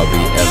 I'll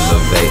be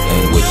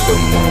elevating with the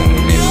moon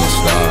and the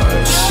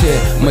stars.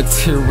 Shit,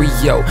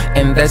 material,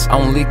 and that's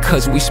only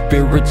cause we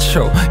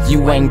spiritual.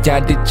 You ain't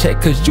got to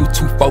check cause you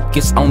too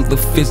focused on the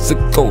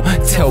physical.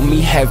 Tell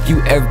me, have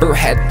you ever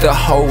had the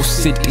whole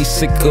city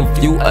sick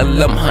of you?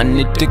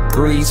 1100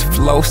 degrees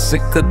flow,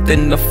 sicker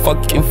than the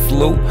fucking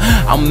flu.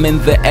 I'm in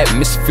the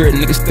atmosphere,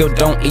 niggas still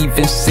don't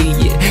even see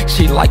it.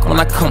 She like when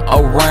I come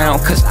around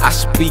cause I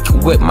speak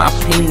with my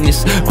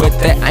penis, but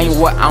that ain't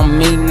what I'm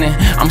meaning.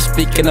 I'm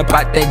speaking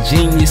about that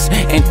genius,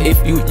 and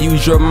if you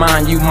use your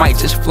mind you might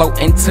just float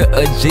into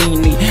a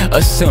genie.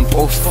 A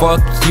simple fuck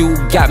you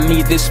got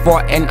me this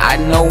far and I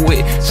know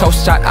it. So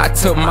shout out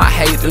to my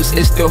haters,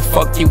 it's still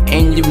fuck you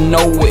and you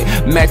know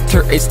it.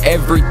 Matter is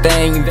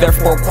everything,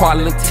 therefore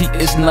quality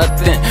is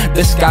nothing.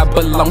 The sky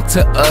belong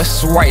to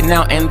us right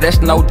now and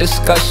there's no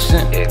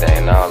discussion. It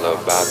ain't all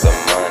about the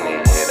money,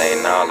 it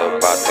ain't all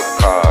about the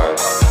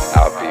cars.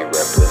 I'll be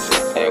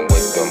representing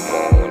with the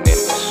moon and the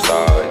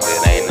stars.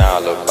 It ain't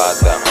all about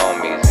the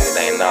homies, it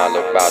ain't all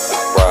about the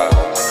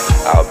bras.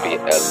 I'll be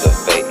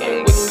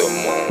elevating with the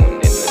moon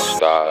and the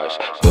stars.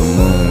 The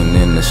moon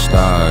and the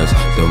stars,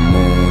 the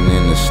moon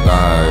and the stars.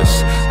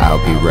 stars.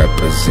 I'll be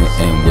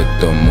representing with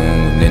the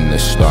moon and the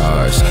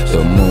stars.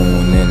 The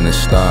moon and the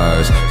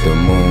stars, the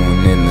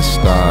moon and the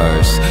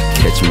stars.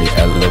 Catch me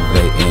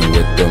elevating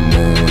with the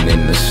moon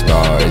and the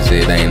stars.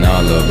 It ain't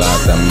all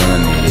about the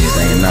money, it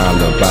ain't all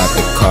about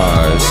the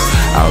cars.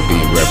 I'll be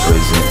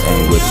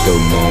representing with the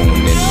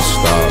moon and the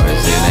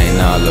stars. It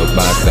ain't all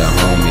about the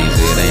homies,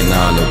 it ain't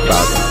all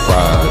about the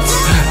prize.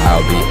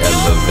 I'll be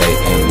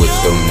elevating with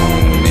the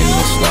moon and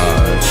the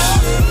stars.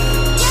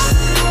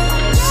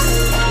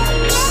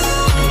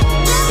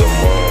 The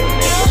moon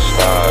and the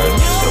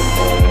stars, the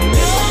moon and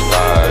the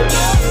stars.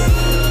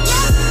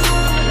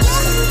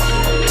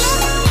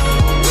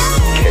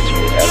 Catch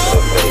me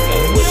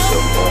elevating with the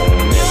moon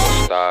and the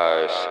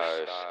stars.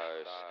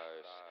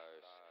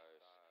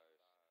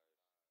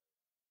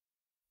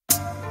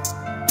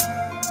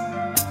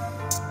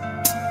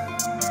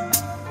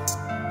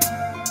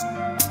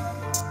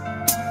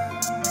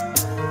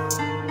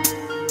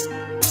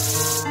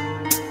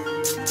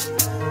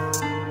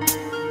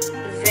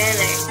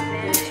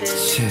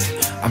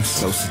 I'm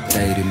so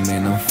sedated,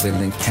 man, I'm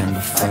feeling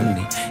kinda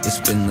funny. It's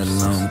been a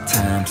long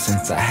time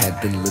since I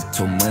had the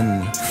little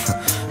money.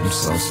 I'm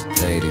so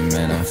sedated,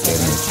 man, I'm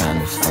feeling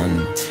kinda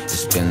funny.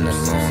 It's been a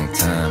long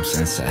time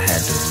since I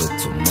had the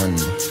little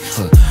money.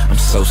 I'm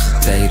so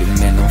sedated,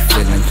 man, I'm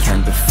feeling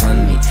kinda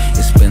funny.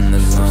 It's been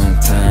a long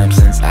time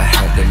since I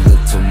had the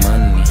little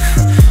money.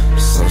 I'm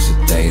so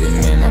sedated,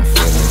 man, I'm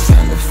feeling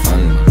kinda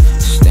funny.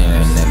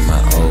 Staring at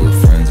my old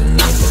friends and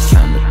they look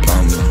kinda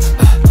bummy.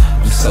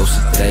 So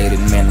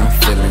sedated, man, I'm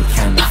feeling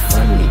kinda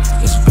funny.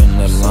 It's been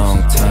a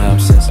long time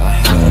since I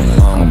had a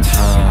long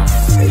time.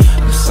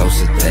 I'm so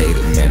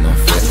sedated, man, I'm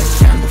feeling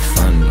kinda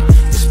funny.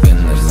 It's been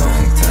a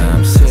long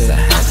time since I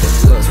had that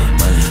little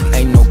money.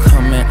 Ain't no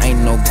coming,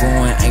 ain't no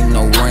going, ain't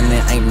no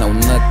running, ain't no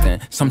nothing.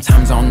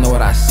 Sometimes I don't know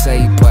what I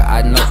say, but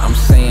I know I'm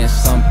saying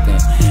something.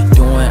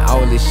 Doing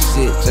all this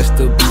shit just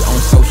to be on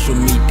social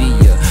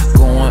media.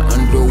 Going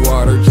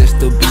underwater just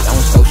to be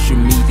on social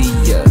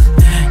media.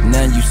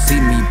 Now you see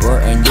me, bro,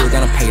 and you're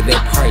gonna pay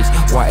that price.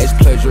 Why is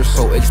pleasure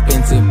so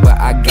expensive, but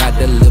I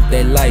gotta live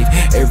that life.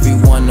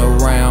 Everyone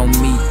around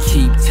me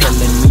keep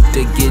telling me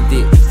to get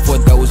it. For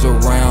those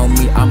around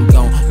me, I'm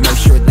gon' make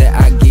sure that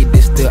I get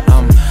it. Still,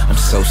 I'm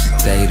so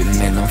sedated,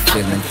 man, I'm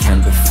feeling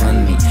kinda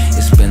funny.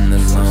 It's been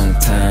a long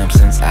time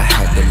since I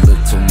had the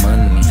little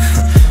money.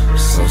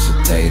 So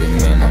sedated,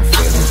 man, I'm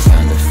feeling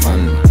kinda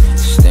funny.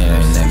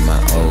 Staring at my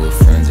old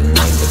friends and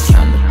they look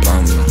kinda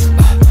bummy.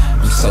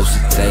 So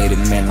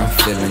sedated, man, I'm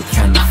feeling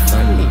kinda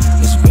funny.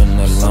 It's been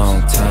a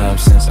long time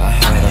since I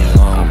had a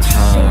long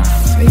time.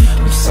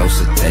 I'm so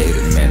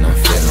sedated, man, I'm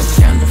feeling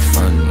kinda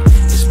funny.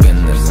 It's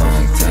been a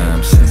long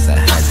time since I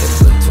had that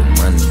little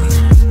money.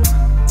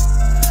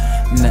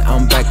 Now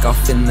I'm back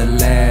off in the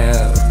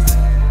lab.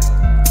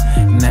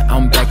 Now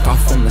I'm back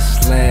off on the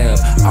slab.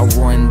 I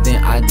run,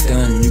 then I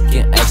done. You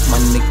can ask my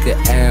nigga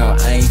Al.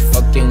 I ain't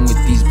fucking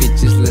with these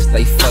bitches unless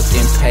they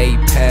fucking pay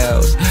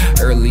pals.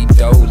 Early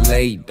dough,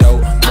 late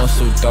dough,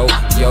 muscle dope,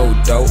 yo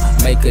dope.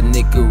 Make a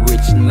nigga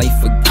rich and they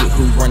forget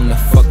who run the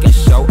fucking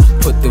show.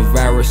 Put the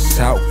virus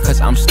out, cause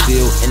I'm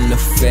still in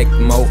effect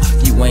mode.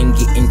 You ain't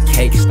getting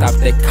cake, stop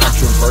that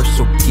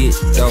controversial get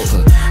dope.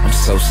 I'm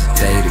so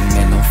sedated,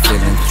 man, I'm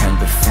feeling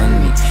kinda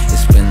funny.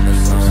 It's been a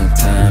long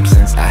time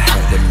since I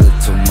had a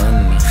little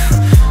money.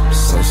 I'm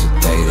so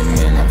sedated,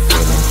 man, I'm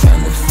feeling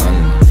kinda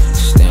funny.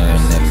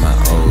 Staring at my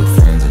old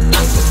friends and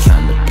they look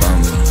kinda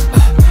bummy.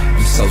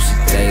 I'm so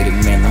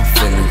sedated, man, I'm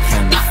feeling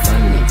kinda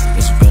funny.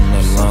 It's been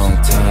a long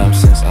time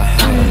since I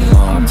had a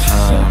long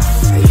time.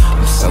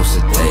 I'm so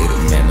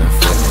sedated, man, I'm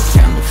feeling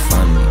kinda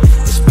funny.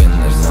 It's been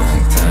a long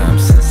time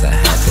since I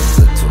had that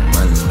little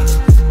money.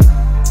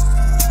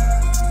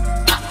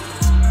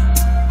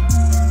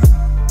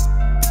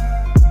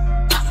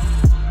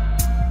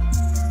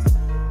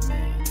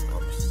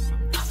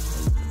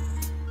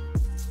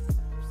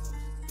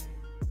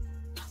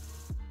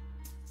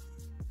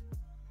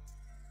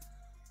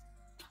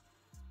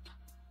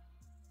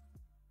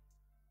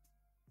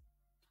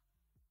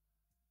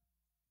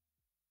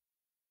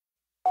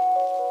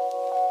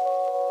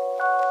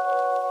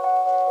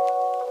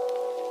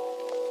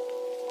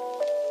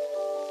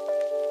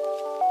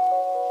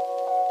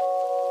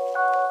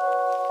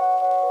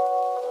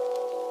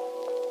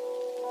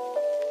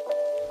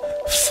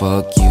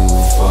 Fuck you,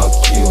 fuck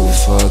you,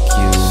 fuck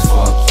you,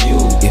 fuck you.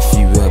 If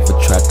you ever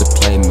tried to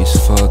play me,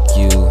 fuck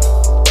you.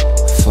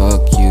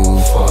 Fuck you,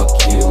 fuck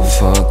you,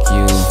 fuck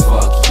you,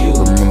 fuck you.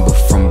 Remember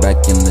from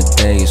back in the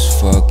days,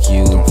 fuck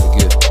you. Don't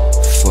forget.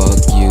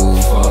 Fuck you,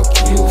 fuck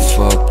you,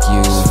 fuck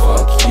you,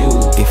 fuck you.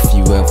 If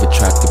you ever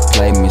tried to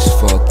play me,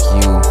 fuck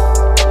you.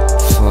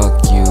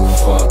 Fuck you,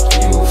 fuck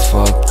you,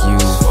 fuck you,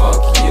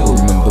 fuck you.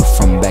 Remember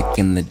from back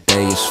in the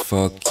days,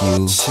 fuck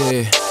you.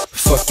 Shit.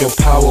 Fuck your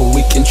power,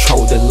 we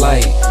control the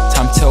light.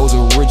 Time tells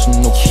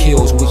original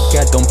kills. We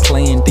got them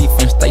playing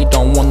defense, they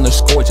don't wanna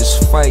score,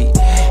 just fight.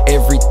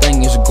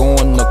 Everything is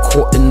going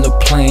according to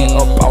plan.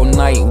 Up all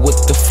night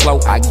with the flow,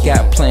 I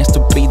got plans to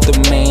be the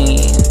man.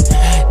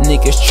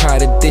 Niggas try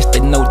to diss, they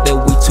know that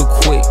we too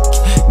quick.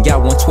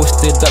 Got one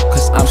twisted up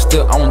cause I'm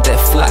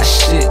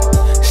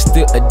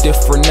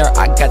different air.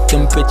 I got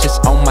them bitches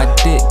on my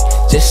dick,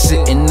 just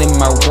sitting in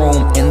my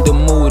room, and the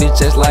mood is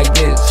just like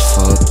this.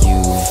 Fuck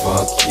you,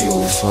 fuck you,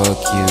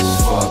 fuck you,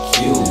 fuck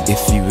you.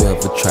 If you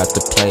ever tried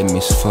to play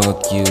me,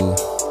 fuck you.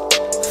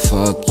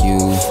 Fuck you,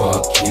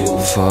 fuck you,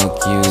 fuck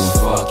you,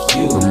 fuck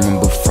you.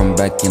 Remember from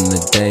back in the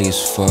days,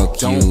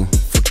 fuck you.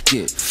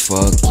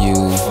 Fuck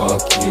you,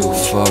 fuck you,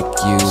 fuck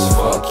you,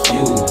 fuck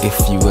you. If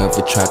you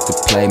ever tried to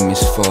play me,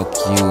 fuck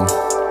you.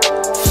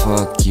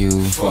 Fuck you,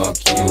 fuck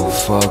you,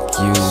 fuck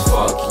you,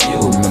 fuck you.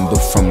 Remember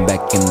from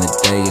back in the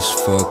days,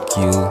 fuck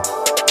you.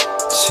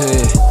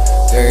 Shit,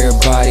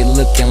 everybody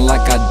looking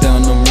like I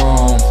done them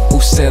wrong. Who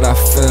said I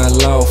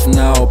fell off?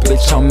 Now,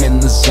 bitch, I'm in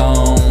the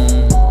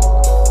zone.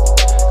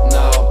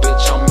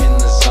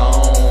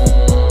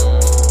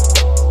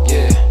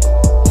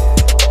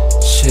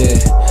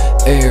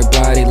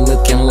 Everybody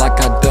looking like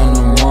I done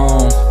them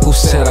wrong. Who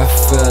said I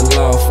fell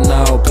off?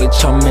 Now,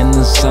 bitch, I'm in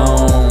the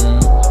zone.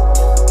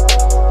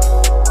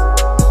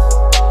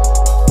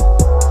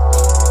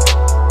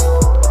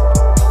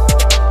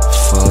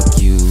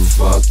 Fuck you,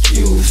 fuck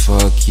you,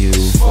 fuck you,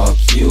 fuck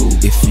you.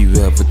 If you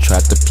ever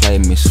tried to play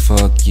me,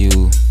 fuck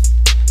you.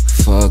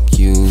 Fuck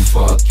you,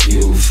 fuck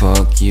you,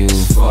 fuck you,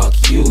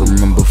 fuck you.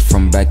 Remember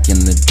from back in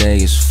the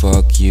days,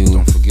 fuck you.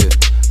 Don't forget.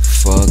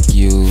 Fuck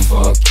you,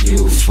 fuck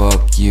you,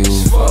 fuck you,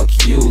 fuck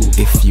you.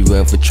 If you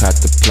ever tried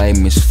to play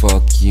me,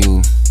 fuck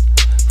you.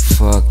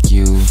 Fuck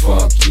you,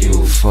 fuck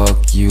you,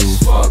 fuck you,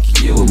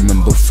 fuck you.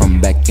 Remember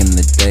from back in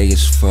the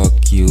days,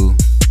 fuck you.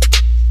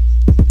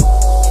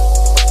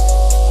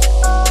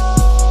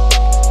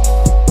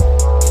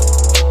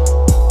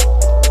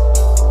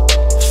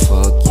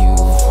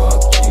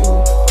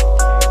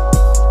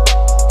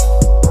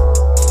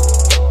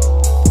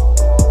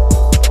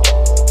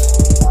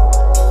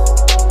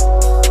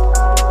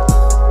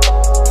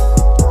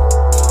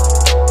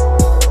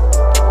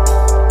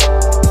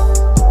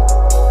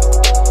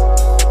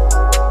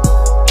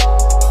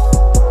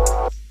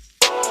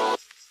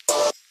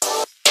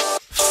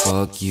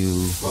 Fuck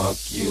you,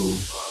 fuck you.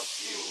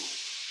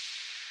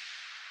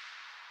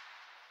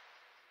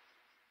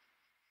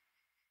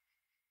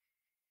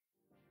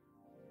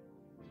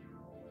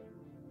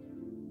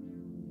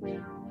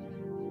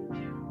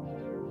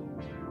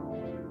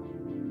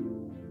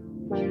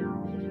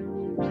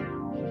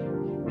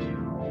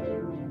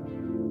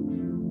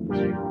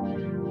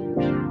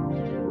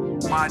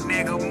 My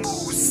nigga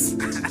Moose.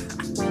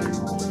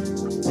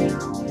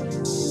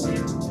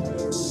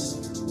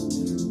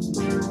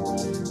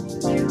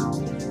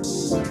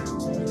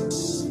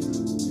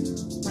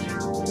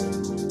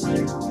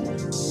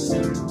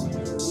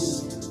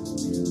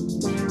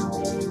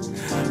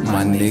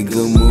 My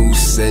nigga Moose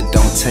said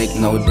don't take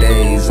no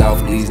days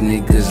off, these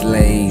niggas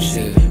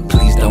lazy.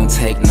 Please don't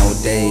take no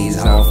days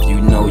off, you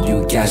know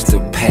you got to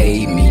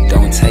pay me.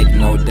 Don't take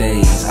no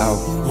days off.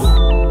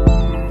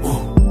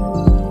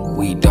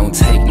 We don't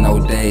take no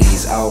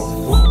days off.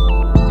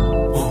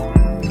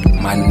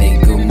 My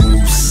nigga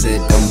Moose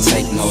said don't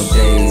take no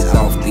days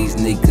off, these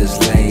niggas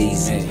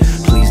lazy.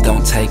 Please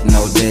don't take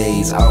no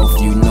days off,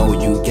 you know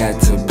you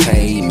got to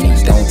pay me.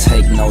 Don't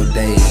take no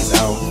days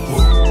off.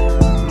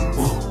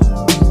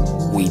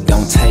 We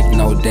don't take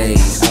no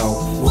days off.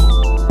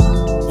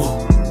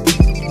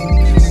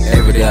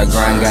 Every day I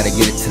grind, gotta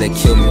get it till they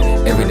kill me.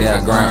 Every day I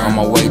grind on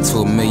my way to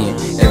 $1 million.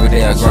 Every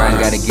day I grind,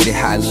 gotta get it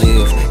how I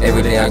live.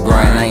 Every day I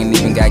grind, I ain't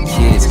even got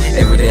kids.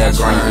 Every day I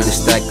grind, you either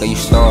stack or you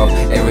starve.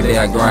 Every day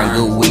I grind,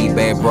 good weed,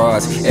 bad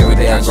bras. Every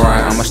day I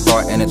grind, I'ma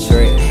start in a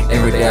threat.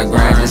 Every day I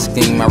grind, just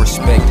scheme my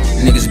respect.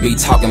 Niggas be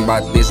talking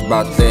about this,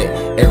 about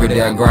that. Every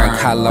day I grind,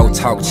 Kaloh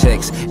talk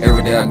checks.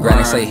 Every day I grind,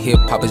 they say hip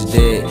hop is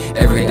dead.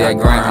 Every day I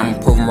grind, I'ma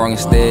prove them wrong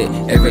instead.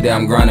 Every day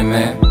I'm grinding,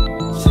 man.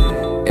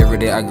 Every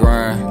day I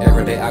grind,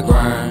 every day I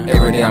grind,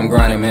 every day I'm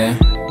grinding, man.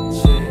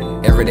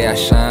 Every day I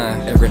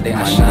shine, every day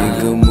I shine. My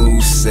nigga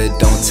Moose said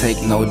don't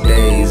take no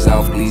days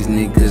off, these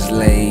niggas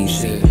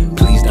lazy.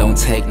 Please don't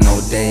take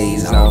no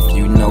days off,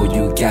 you know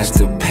you got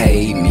to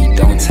pay me.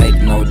 Don't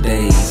take no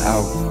days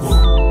off.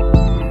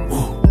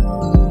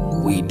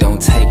 We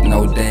don't take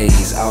no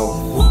days off.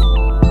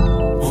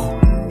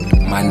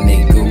 My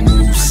nigga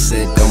Moose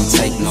said don't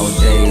take no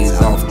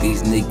days off,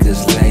 these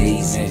niggas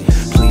lazy.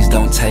 Please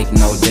don't take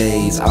no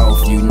days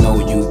off, you know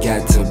you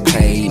got to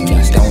pay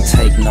me. Don't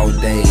take no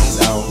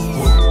days off.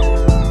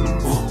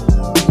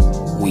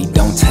 We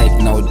don't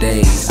take no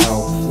days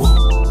off.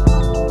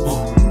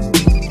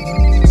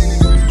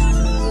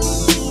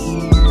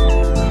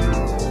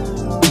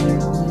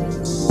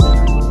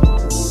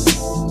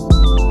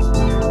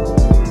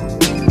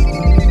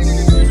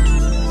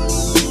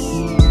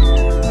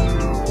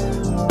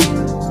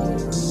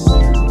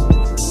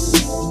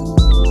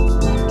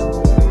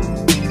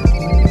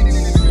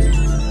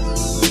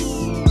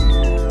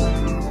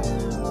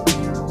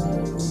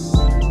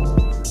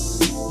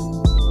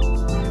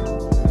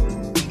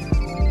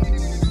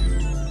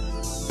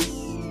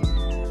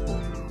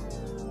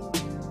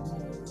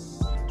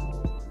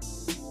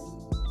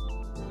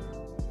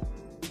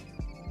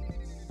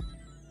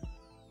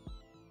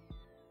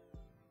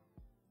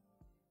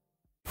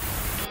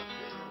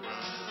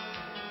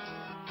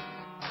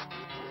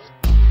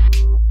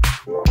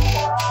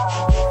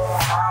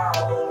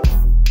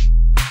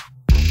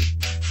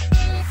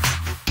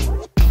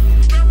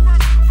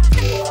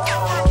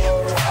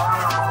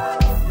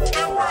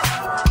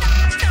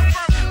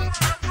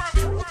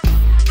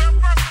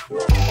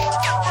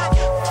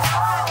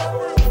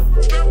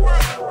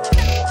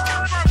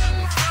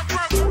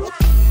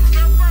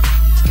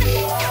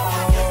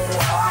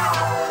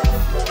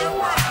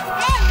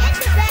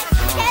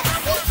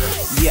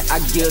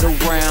 get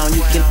around,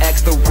 you can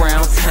ask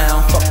around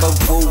town. Fuck a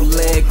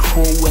bootleg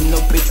crew and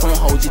the bitch won't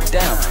hold you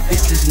down.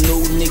 This is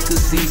new nigga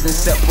season,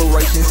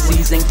 separation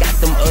season. Got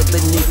them other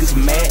niggas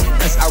mad,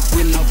 cause I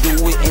really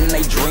do it and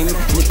they dreaming.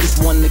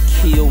 Niggas wanna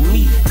kill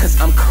me, cause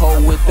I'm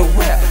cold with the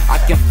rap. I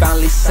can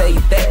finally say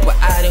that, but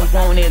I didn't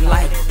want it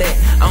like that.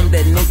 I'm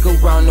that nigga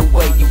round the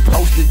way, you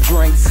post a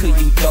drink till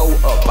you throw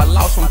up. I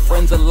lost some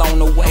friends along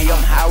the way,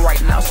 I'm high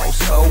right now,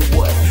 so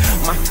what?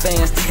 My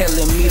fans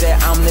telling me that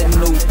I'm the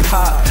new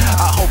pop.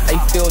 I hope they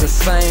feel the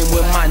same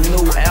when my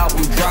new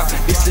album drop.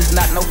 This is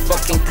not no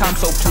fucking comp,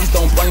 so please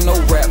don't bring no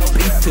rap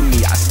beef to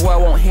me. I swear I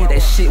won't hear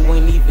that shit, we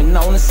ain't even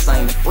on the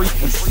same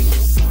frequency.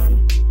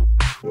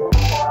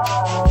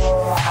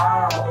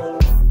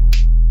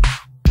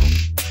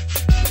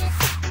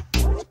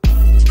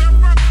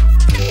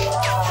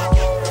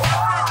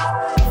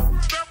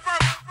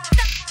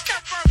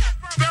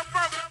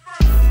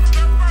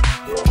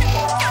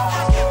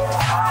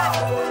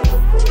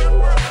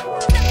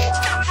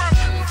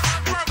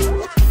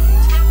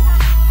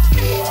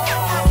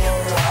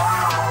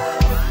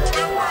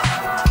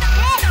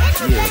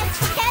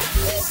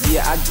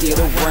 I get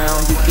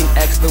around, you can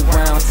ask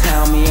around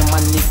town. Me and my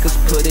niggas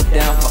put it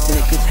down. Fuck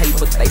niggas hate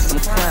but they some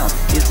clowns.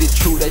 Is it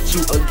true that you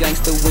a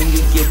gangster when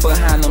you get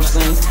behind them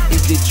scenes?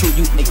 Is it true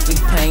you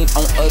inflict pain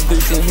on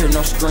others and hear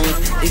no screams?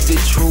 Is it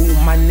true,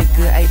 my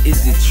nigga, ay,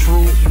 is it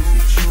true?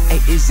 Ay,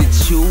 is it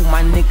you,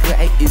 my nigga,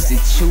 ay, is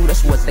it you?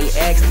 That's what they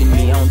asking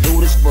me. I don't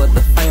do this for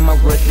the fame, I'd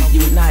rather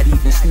you not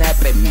even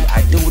snap at me.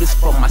 I do this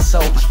for my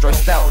soul,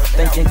 stressed out,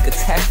 thinking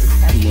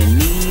catastrophe. In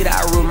need, I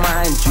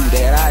remind you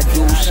that I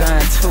do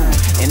shine too.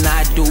 And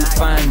I do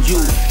find you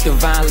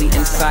divinely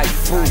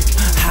insightful.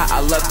 How I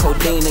love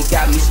codeine, it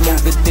got me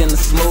smoother than a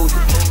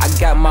smoothie. I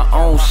got my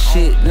own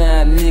shit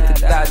now, nigga,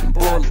 dodging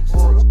bullets.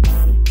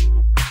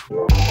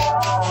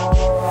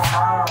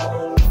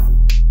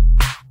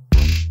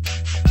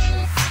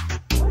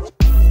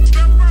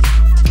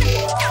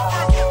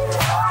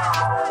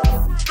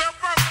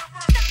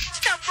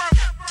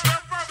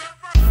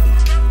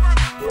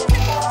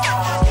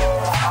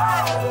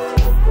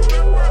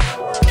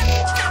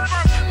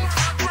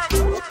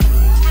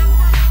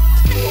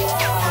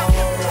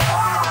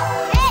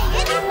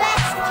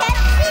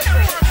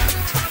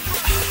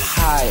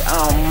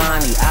 I'm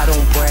Montey, I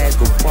don't brag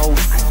or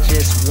boast. I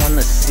just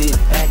wanna sit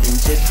back and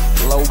just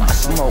blow my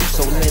smoke.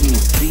 So let me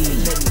be,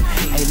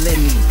 hey, let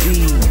me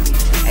be,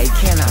 hey,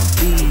 can I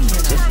be?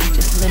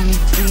 Just let me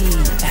be.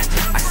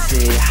 I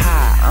said,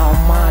 hi, I'm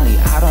Montey,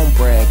 I don't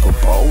brag or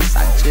boast.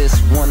 I just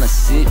wanna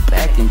sit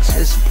back and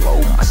just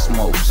blow my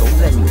smoke. So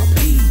let me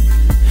be,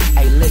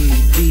 hey, let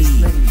me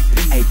be,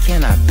 hey,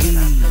 can I be?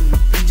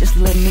 Just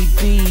let me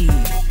be.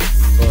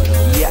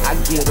 Yeah, I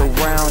get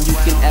around, you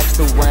can ask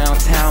around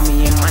town.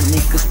 Me and my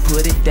niggas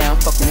put it down.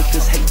 Fuck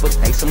niggas hate but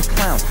they some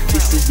clowns.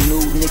 This is new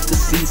nigga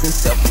season,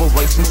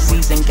 separation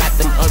season. Got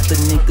them other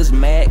niggas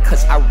mad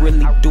cause I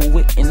really do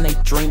it and they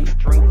dream.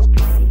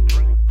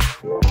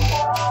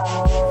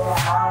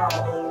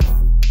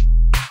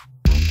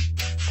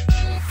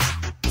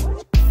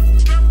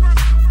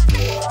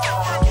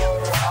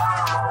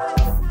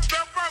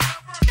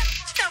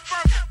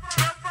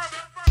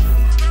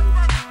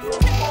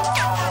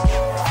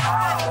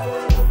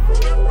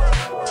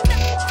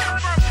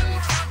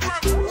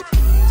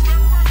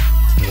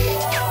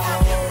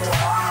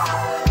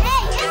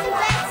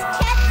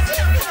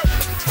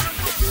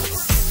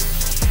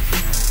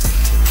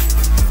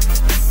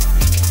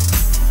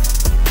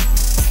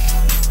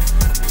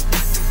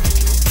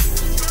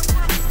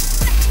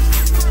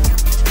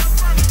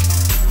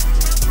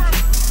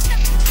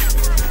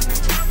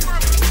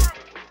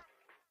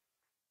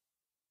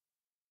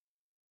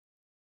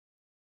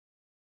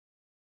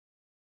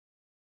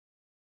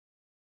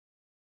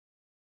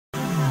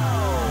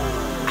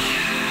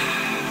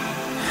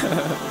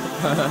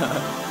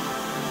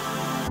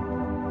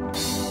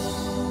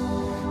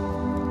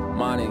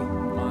 Montey,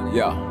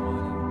 yeah.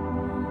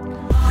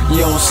 You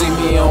don't see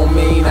me on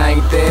me, I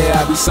ain't there.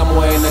 I be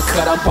somewhere in the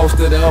cut, I'm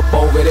posted up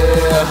over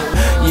there.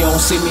 You don't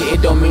see me,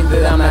 it don't mean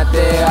that I'm not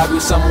there. I be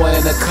somewhere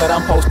in the cut,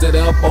 I'm posted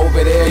up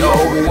over there. You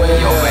over where?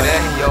 He over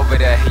there, he over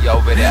there, he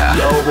over there.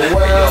 You over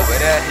where? He over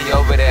there, he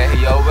over there,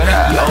 he over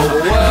there. You over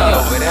where? He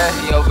over there,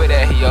 he over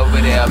there, he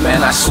over there.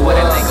 Man, I swear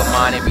that nigga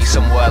Montey be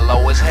somewhere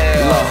low as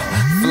hell.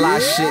 Fly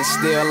shit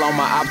still on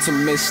my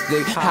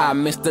optimistic. High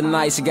Mr.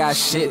 Nice got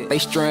shit. They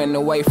straying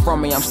away from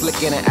me, I'm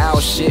slicking it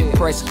out shit.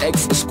 Press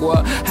X to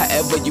square,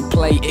 however you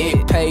play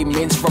it.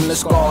 Payments from the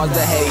scars,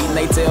 the hate. And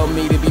they tell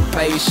me to be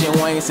patient.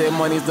 Wayne said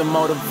money's the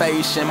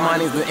motivation,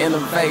 money's the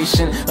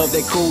innovation of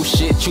that cool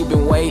shit you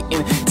been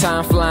waiting.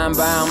 Time flying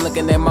by, I'm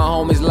looking at my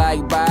homies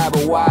like bye,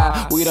 but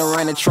why? We done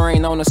ran a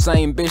train on the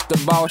same bitch,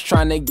 the boss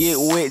trying to get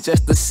with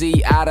just to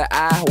see eye to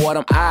eye. What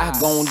am I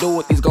gonna do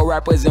with these go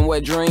rappers and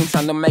wet dreams?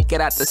 Trying to make it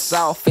out the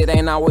south. It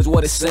ain't always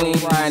what it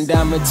seems. Riding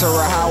down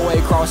Ventura Highway,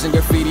 crossing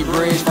Graffiti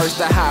Bridge. First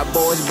the hot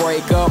boys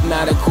break up,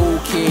 now the cool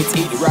kids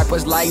eat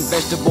Rappers like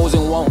vegetables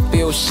and won't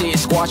feel shit.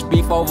 Squash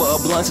beef over a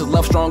blunt is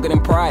love stronger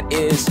than pride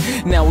is.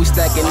 Now we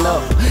stacking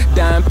up,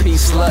 dime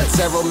piece sluts.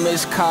 Several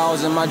missed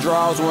calls in my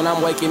drawers when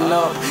I'm waking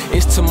up.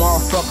 It's tomorrow,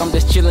 fuck, I'm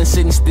just chilling,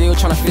 sitting still,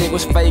 trying to figure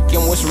what's fake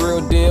and what's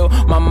real deal.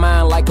 My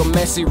mind like a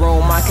messy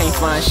room, I can't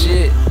find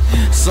shit.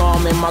 So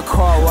I'm in my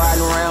car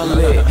riding around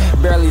lit,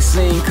 barely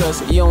seen,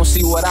 cause you don't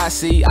see what I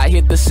see. I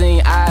hit the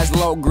scene, eyes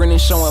low, grinning,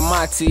 showing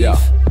my teeth.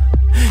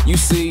 You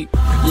see,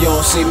 you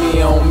don't see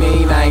me on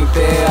me, I ain't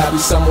there. I be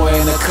somewhere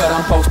in the cut,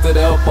 I'm posted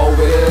up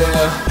over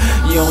there.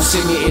 You don't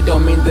see me, it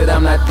don't mean that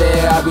I'm not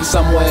there. I be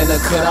somewhere in the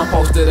cut, I'm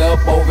posted up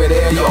over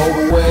there. You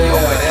over where? He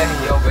over there,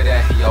 he over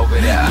there, he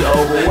over there. You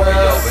over where?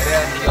 He over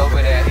there, he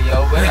over there, he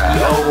over there.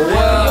 You over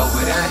where? He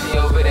over there, he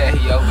over there,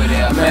 he over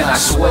there. Man, I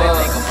swear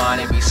that nigga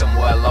mine be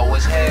somewhere low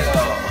as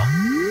hell.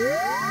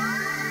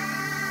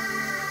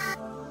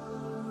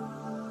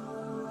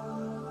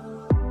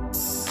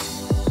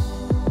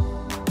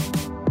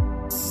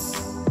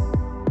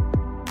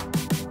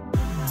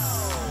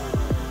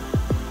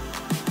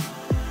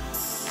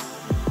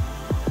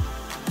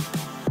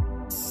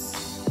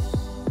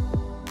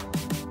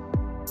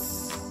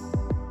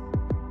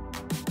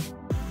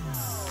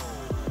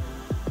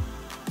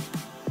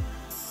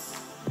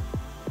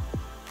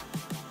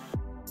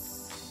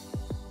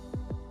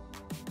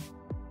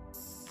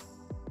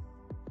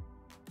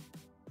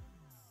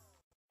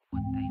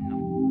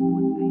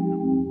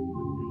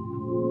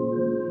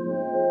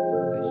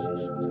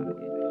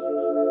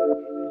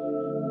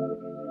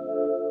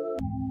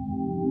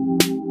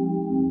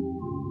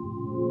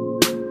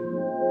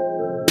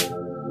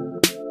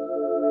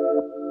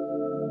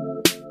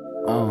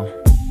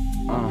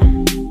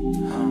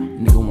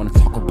 Nigga wanna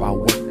talk about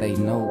what they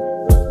know.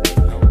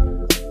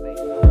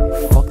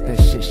 Fuck that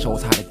shit,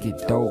 shows how to get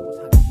dope.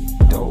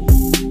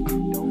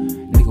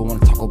 Nigga wanna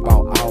talk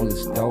about all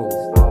this dope.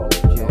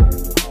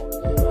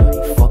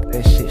 Fuck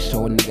that shit,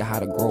 show a nigga how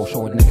to grow,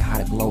 show a nigga how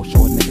to glow,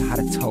 show a nigga how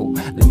to toe.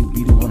 Let me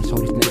be the one, show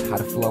these niggas how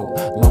to flow.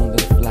 Long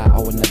let it fly, I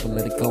would never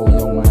let it go.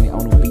 Young money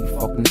on the beat,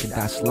 fuck nigga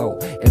die slow.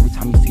 Every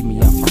time you see me,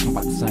 I'm talking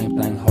about the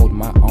same thing. Holding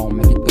my own,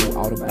 make it through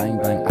all the bang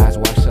bang. Eyes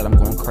wide shut, I'm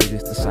going crazy,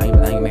 it's the same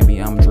thing. Maybe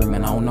I'm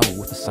dreaming, I don't know,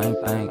 it's the same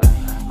thing.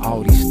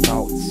 All these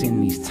thoughts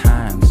in these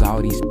times,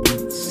 all these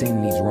beats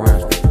in these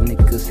rhymes.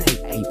 Niggas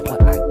hate,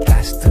 but I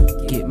got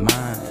to get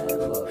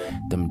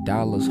mine. Them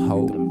dollars,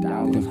 ho,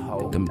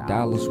 them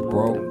dollars,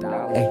 bro.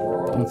 Ay,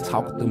 don't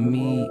talk to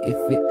me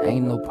if it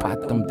ain't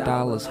about them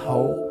dollars,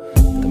 ho.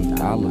 Them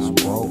dollars,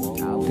 bro.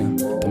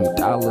 Them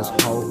dollars,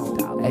 ho.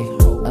 Ay,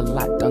 a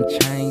lot done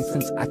changed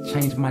since I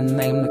changed my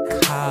name to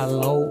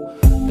Kaloh.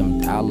 Them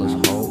dollars,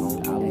 ho.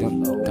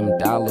 Them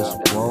dollars,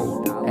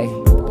 bro. Ay,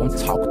 don't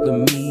talk to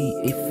me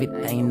if it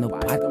ain't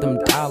about them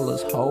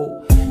dollars,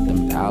 ho.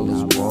 Them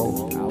dollars,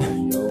 bro.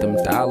 Them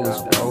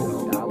dollars,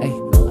 bro. Ay,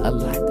 a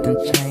lot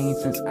done changed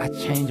since I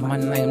changed my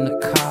name to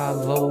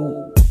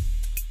Kaloh.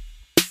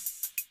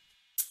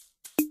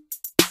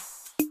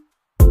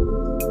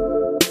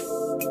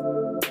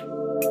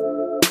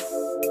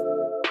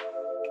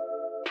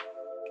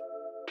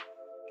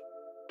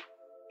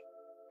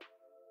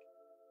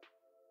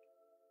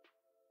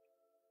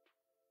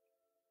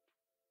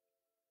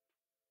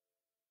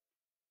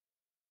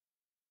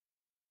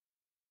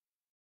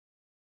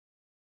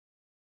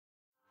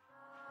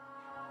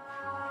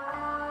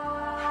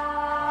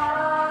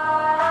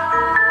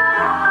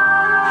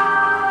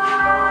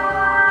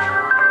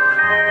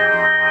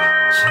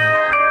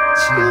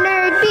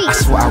 I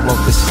swear I wrote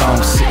this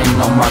song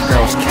sitting on my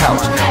girl's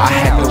couch. I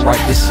had to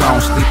write this song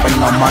sleeping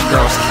on my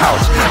girl's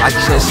couch. I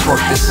just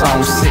wrote this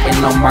song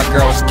sitting on my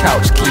girl's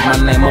couch. Keep my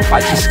name up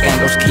out your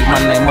scandals, keep my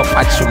name up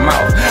out your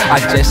mouth. I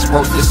just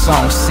wrote this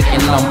song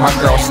sitting on my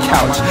girl's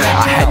couch.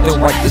 I had to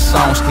write this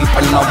song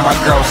sleeping on my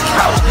girl's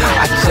couch.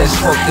 I just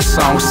wrote this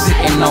song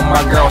sitting on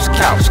my girl's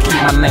couch. Keep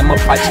my name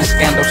up out your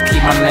scandals,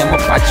 keep my name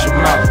up out your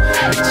mouth.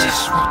 I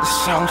just wrote this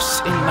song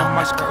sitting on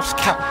my girl's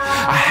couch.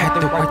 I had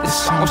to write this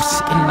song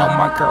sitting on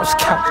my girl's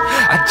couch.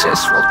 I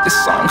just wrote this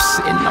song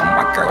sitting on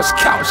my girl's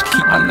couch.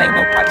 Keep my name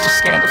up out your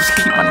scandals,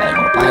 keep my name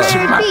up out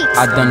your mouth.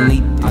 I done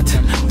need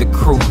it, the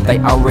crew, they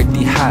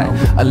already hot.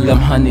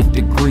 1100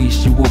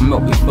 degrees, you will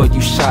melt before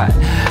you shot.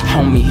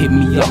 Homie hit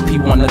me up, he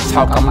wanna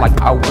talk, I'm like,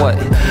 I what?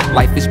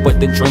 Life is but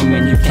the dream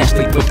and you can't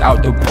sleep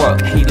without the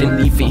buck. He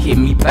didn't even hit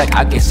me back,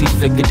 I guess he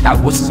figured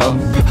out what's up.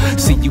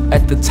 See you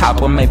at the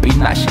top or maybe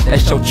not, shit,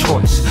 that's your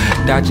choice.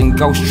 Dodging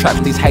ghost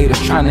traps, these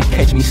haters trying to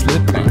catch me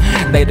slipping.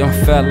 They done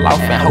fell off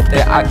and hope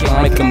that I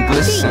can make them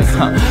glisten.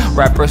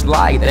 Rappers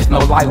lie, there's no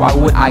lie, why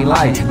would I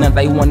lie? Now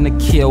they wanna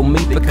kill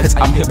me because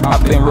I'm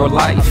hip-hop in real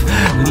life.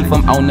 Leave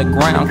them on the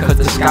ground cause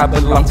the sky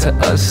belongs to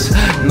us.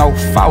 No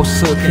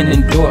falsehood can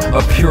endure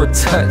a pure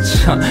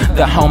touch.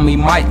 The homie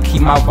Mike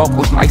keep my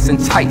vocals nice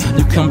and tight.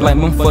 You can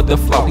blame him for the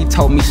flow, he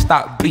told me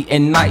stop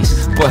being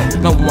nice. But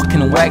no one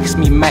can wax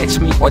me, match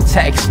me, or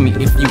tax me.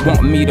 If you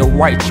want me to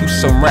write you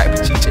some rap,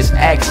 you just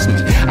ask me.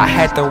 I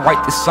had to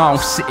write this song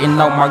sitting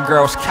on my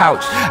girl's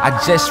couch. I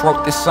just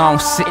wrote this song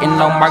sitting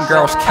on my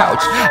girl's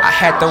couch. I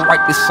had to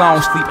write this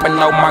song sleeping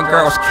on my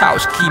girl's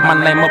couch. Keep my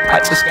name up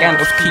out your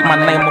scandals, keep my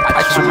name up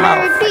out your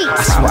mouth.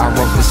 I swear I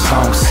wrote this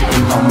song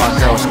sitting on my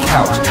girl's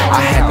couch.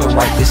 I had to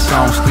write this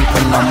song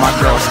sleeping on my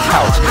girl's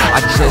couch. I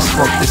just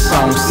wrote this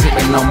song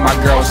sitting on my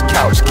girl's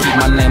couch. Keep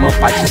my name up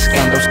out your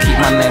scandals, keep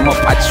my name up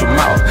out your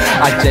mouth.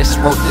 I just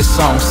wrote this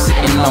song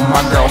sitting on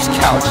my girl's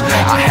couch.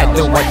 I had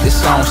to write this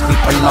song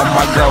sleeping on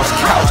my girl's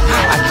couch.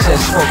 I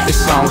just wrote this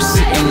song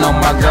sitting on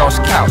my girl's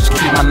couch.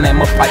 Keep my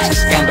name up out your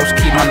scandals,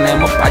 keep my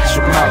name up out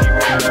your mouth.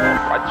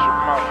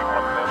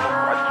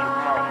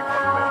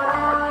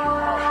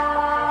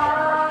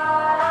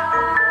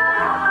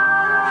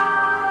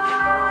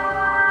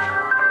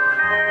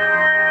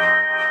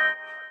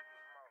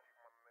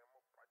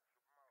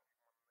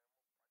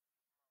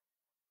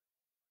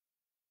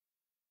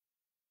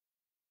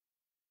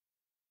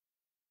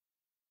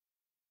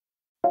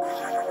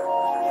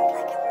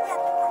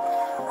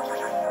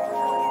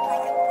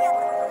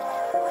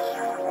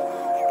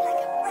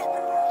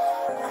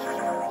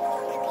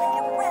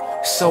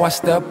 So I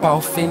step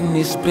off in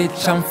this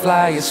bitch, I'm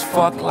fly as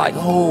fuck, like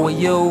who are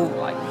you?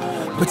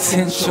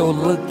 Potential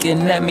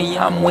looking at me,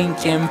 I'm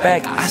winking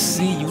back, I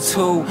see you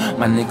too.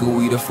 My nigga,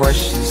 we the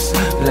freshest,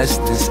 bless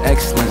this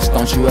excellence.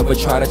 Don't you ever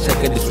try to check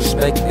or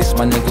disrespect this.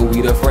 My nigga,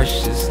 we the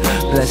freshest,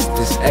 bless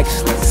this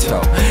excellence. Yo,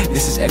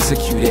 this is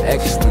executed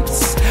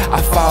excellence.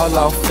 I fall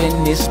off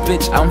in this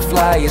bitch, I'm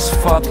fly as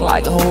fuck,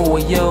 like who are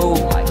you?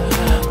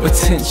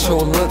 Potential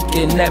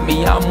looking at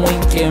me, I'm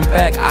winking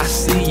back, I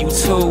see you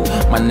too.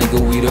 My nigga,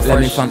 we the first. Let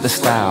me flaunt the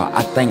style,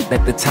 I think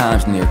that the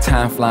time's near.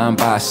 Time flying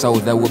by, so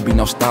there will be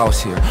no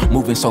stalls here.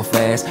 Moving so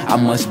fast, I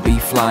must be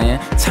flying.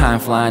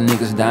 Time flying,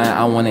 niggas dying,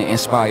 I wanna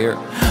inspire.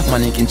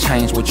 Money can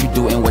change what you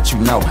do and what you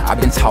know.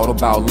 I've been taught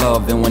about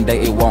love and one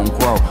day it won't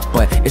grow,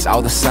 but it's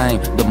all the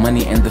same, the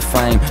money and the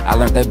fame. I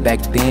learned that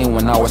back then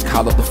when I was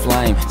called up the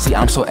flame. See,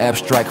 I'm so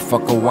abstract,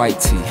 fuck a white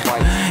tee.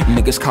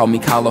 Niggas call me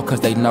Kaloh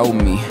cause they know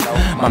me.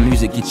 My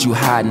music get you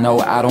high, no,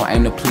 I don't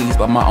aim to please,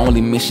 but my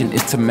only mission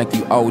is to make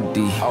you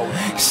OD.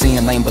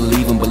 Seeing ain't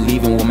believing,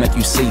 believing will make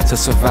you see. To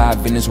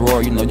survive in this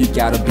world, you know you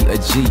gotta be a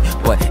G.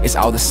 But it's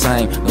all the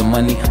same, the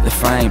money, the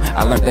fame.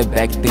 I learned that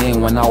back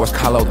then when I was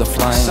Kaloh the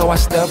flame. So I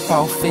step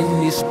off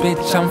in this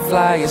bitch, I'm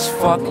fly as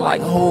fuck,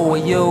 like who are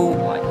you?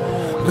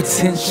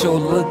 Potential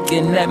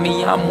looking at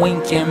me, I'm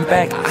winking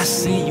back, I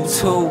see you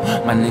too.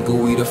 My nigga,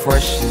 we the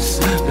freshest,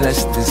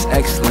 bless this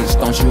excellence.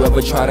 Don't you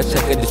ever try to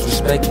check or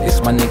disrespect this.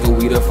 My nigga,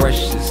 we the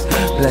freshest,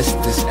 bless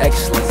this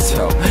excellence.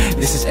 Yo,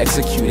 this is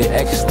executed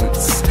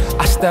excellence.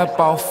 I step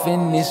off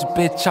in this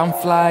bitch, I'm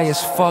fly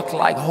as fuck,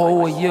 like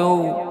who are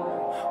you?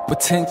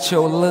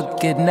 Potential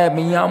looking at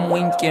me, I'm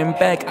winking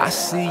back, I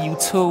see you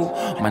too.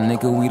 My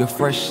nigga, we the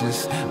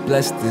freshest,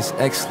 bless this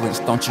excellence.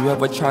 Don't you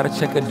ever try to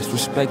check or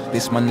disrespect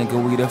this. My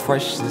nigga, we the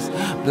freshest,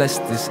 bless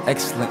this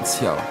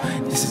excellence. Yo,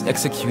 this is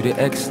executed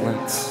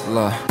excellence.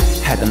 Look,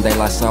 had them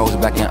daylight souls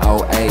back in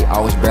 08.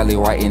 I was barely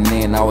writing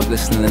in, I was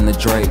listening to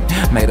Drake.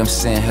 Made them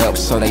send help,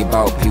 so they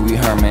bought Pee Wee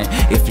Herman.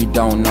 If you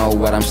don't know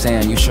what I'm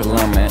saying, you should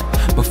learn it.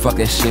 But fuck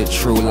that shit,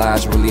 true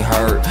lies really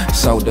hurt.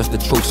 So does the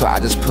truth, so I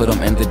just put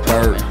them in the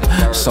dirt.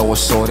 So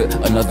assorted,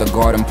 another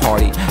garden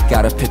party.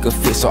 Gotta pick a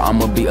fit, so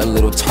I'ma be a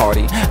little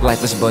tardy.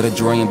 Life is but a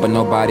dream, but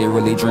nobody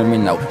really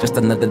dreaming, no. Just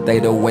another day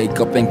to wake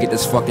up and get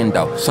this fucking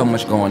dough. So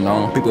much going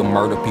on, people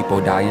murder,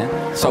 people dying.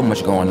 So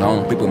much going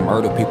on, people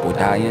murder, people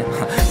dying.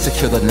 To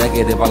kill the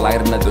negative, I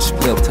light another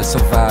split. To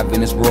survive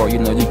in this world, you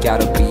know you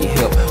gotta be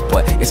hip.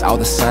 But it's all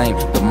the same,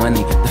 the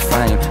money, the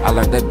fame. I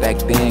learned that back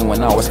then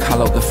when I was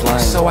Kaloh the flame.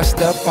 So I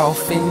step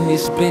off in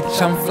this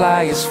bitch, I'm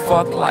fly as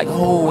fuck, like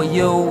who are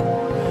you?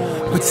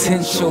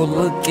 Potential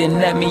looking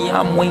at me,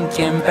 I'm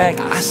winking back,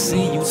 I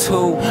see you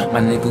too. My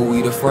nigga,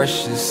 we the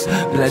freshest,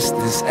 bless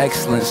this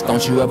excellence.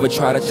 Don't you ever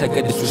try to check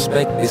or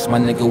disrespect this. My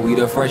nigga, we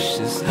the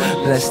freshest,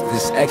 bless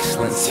this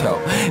excellence. Yo,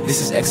 this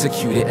is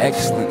executed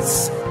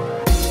excellence.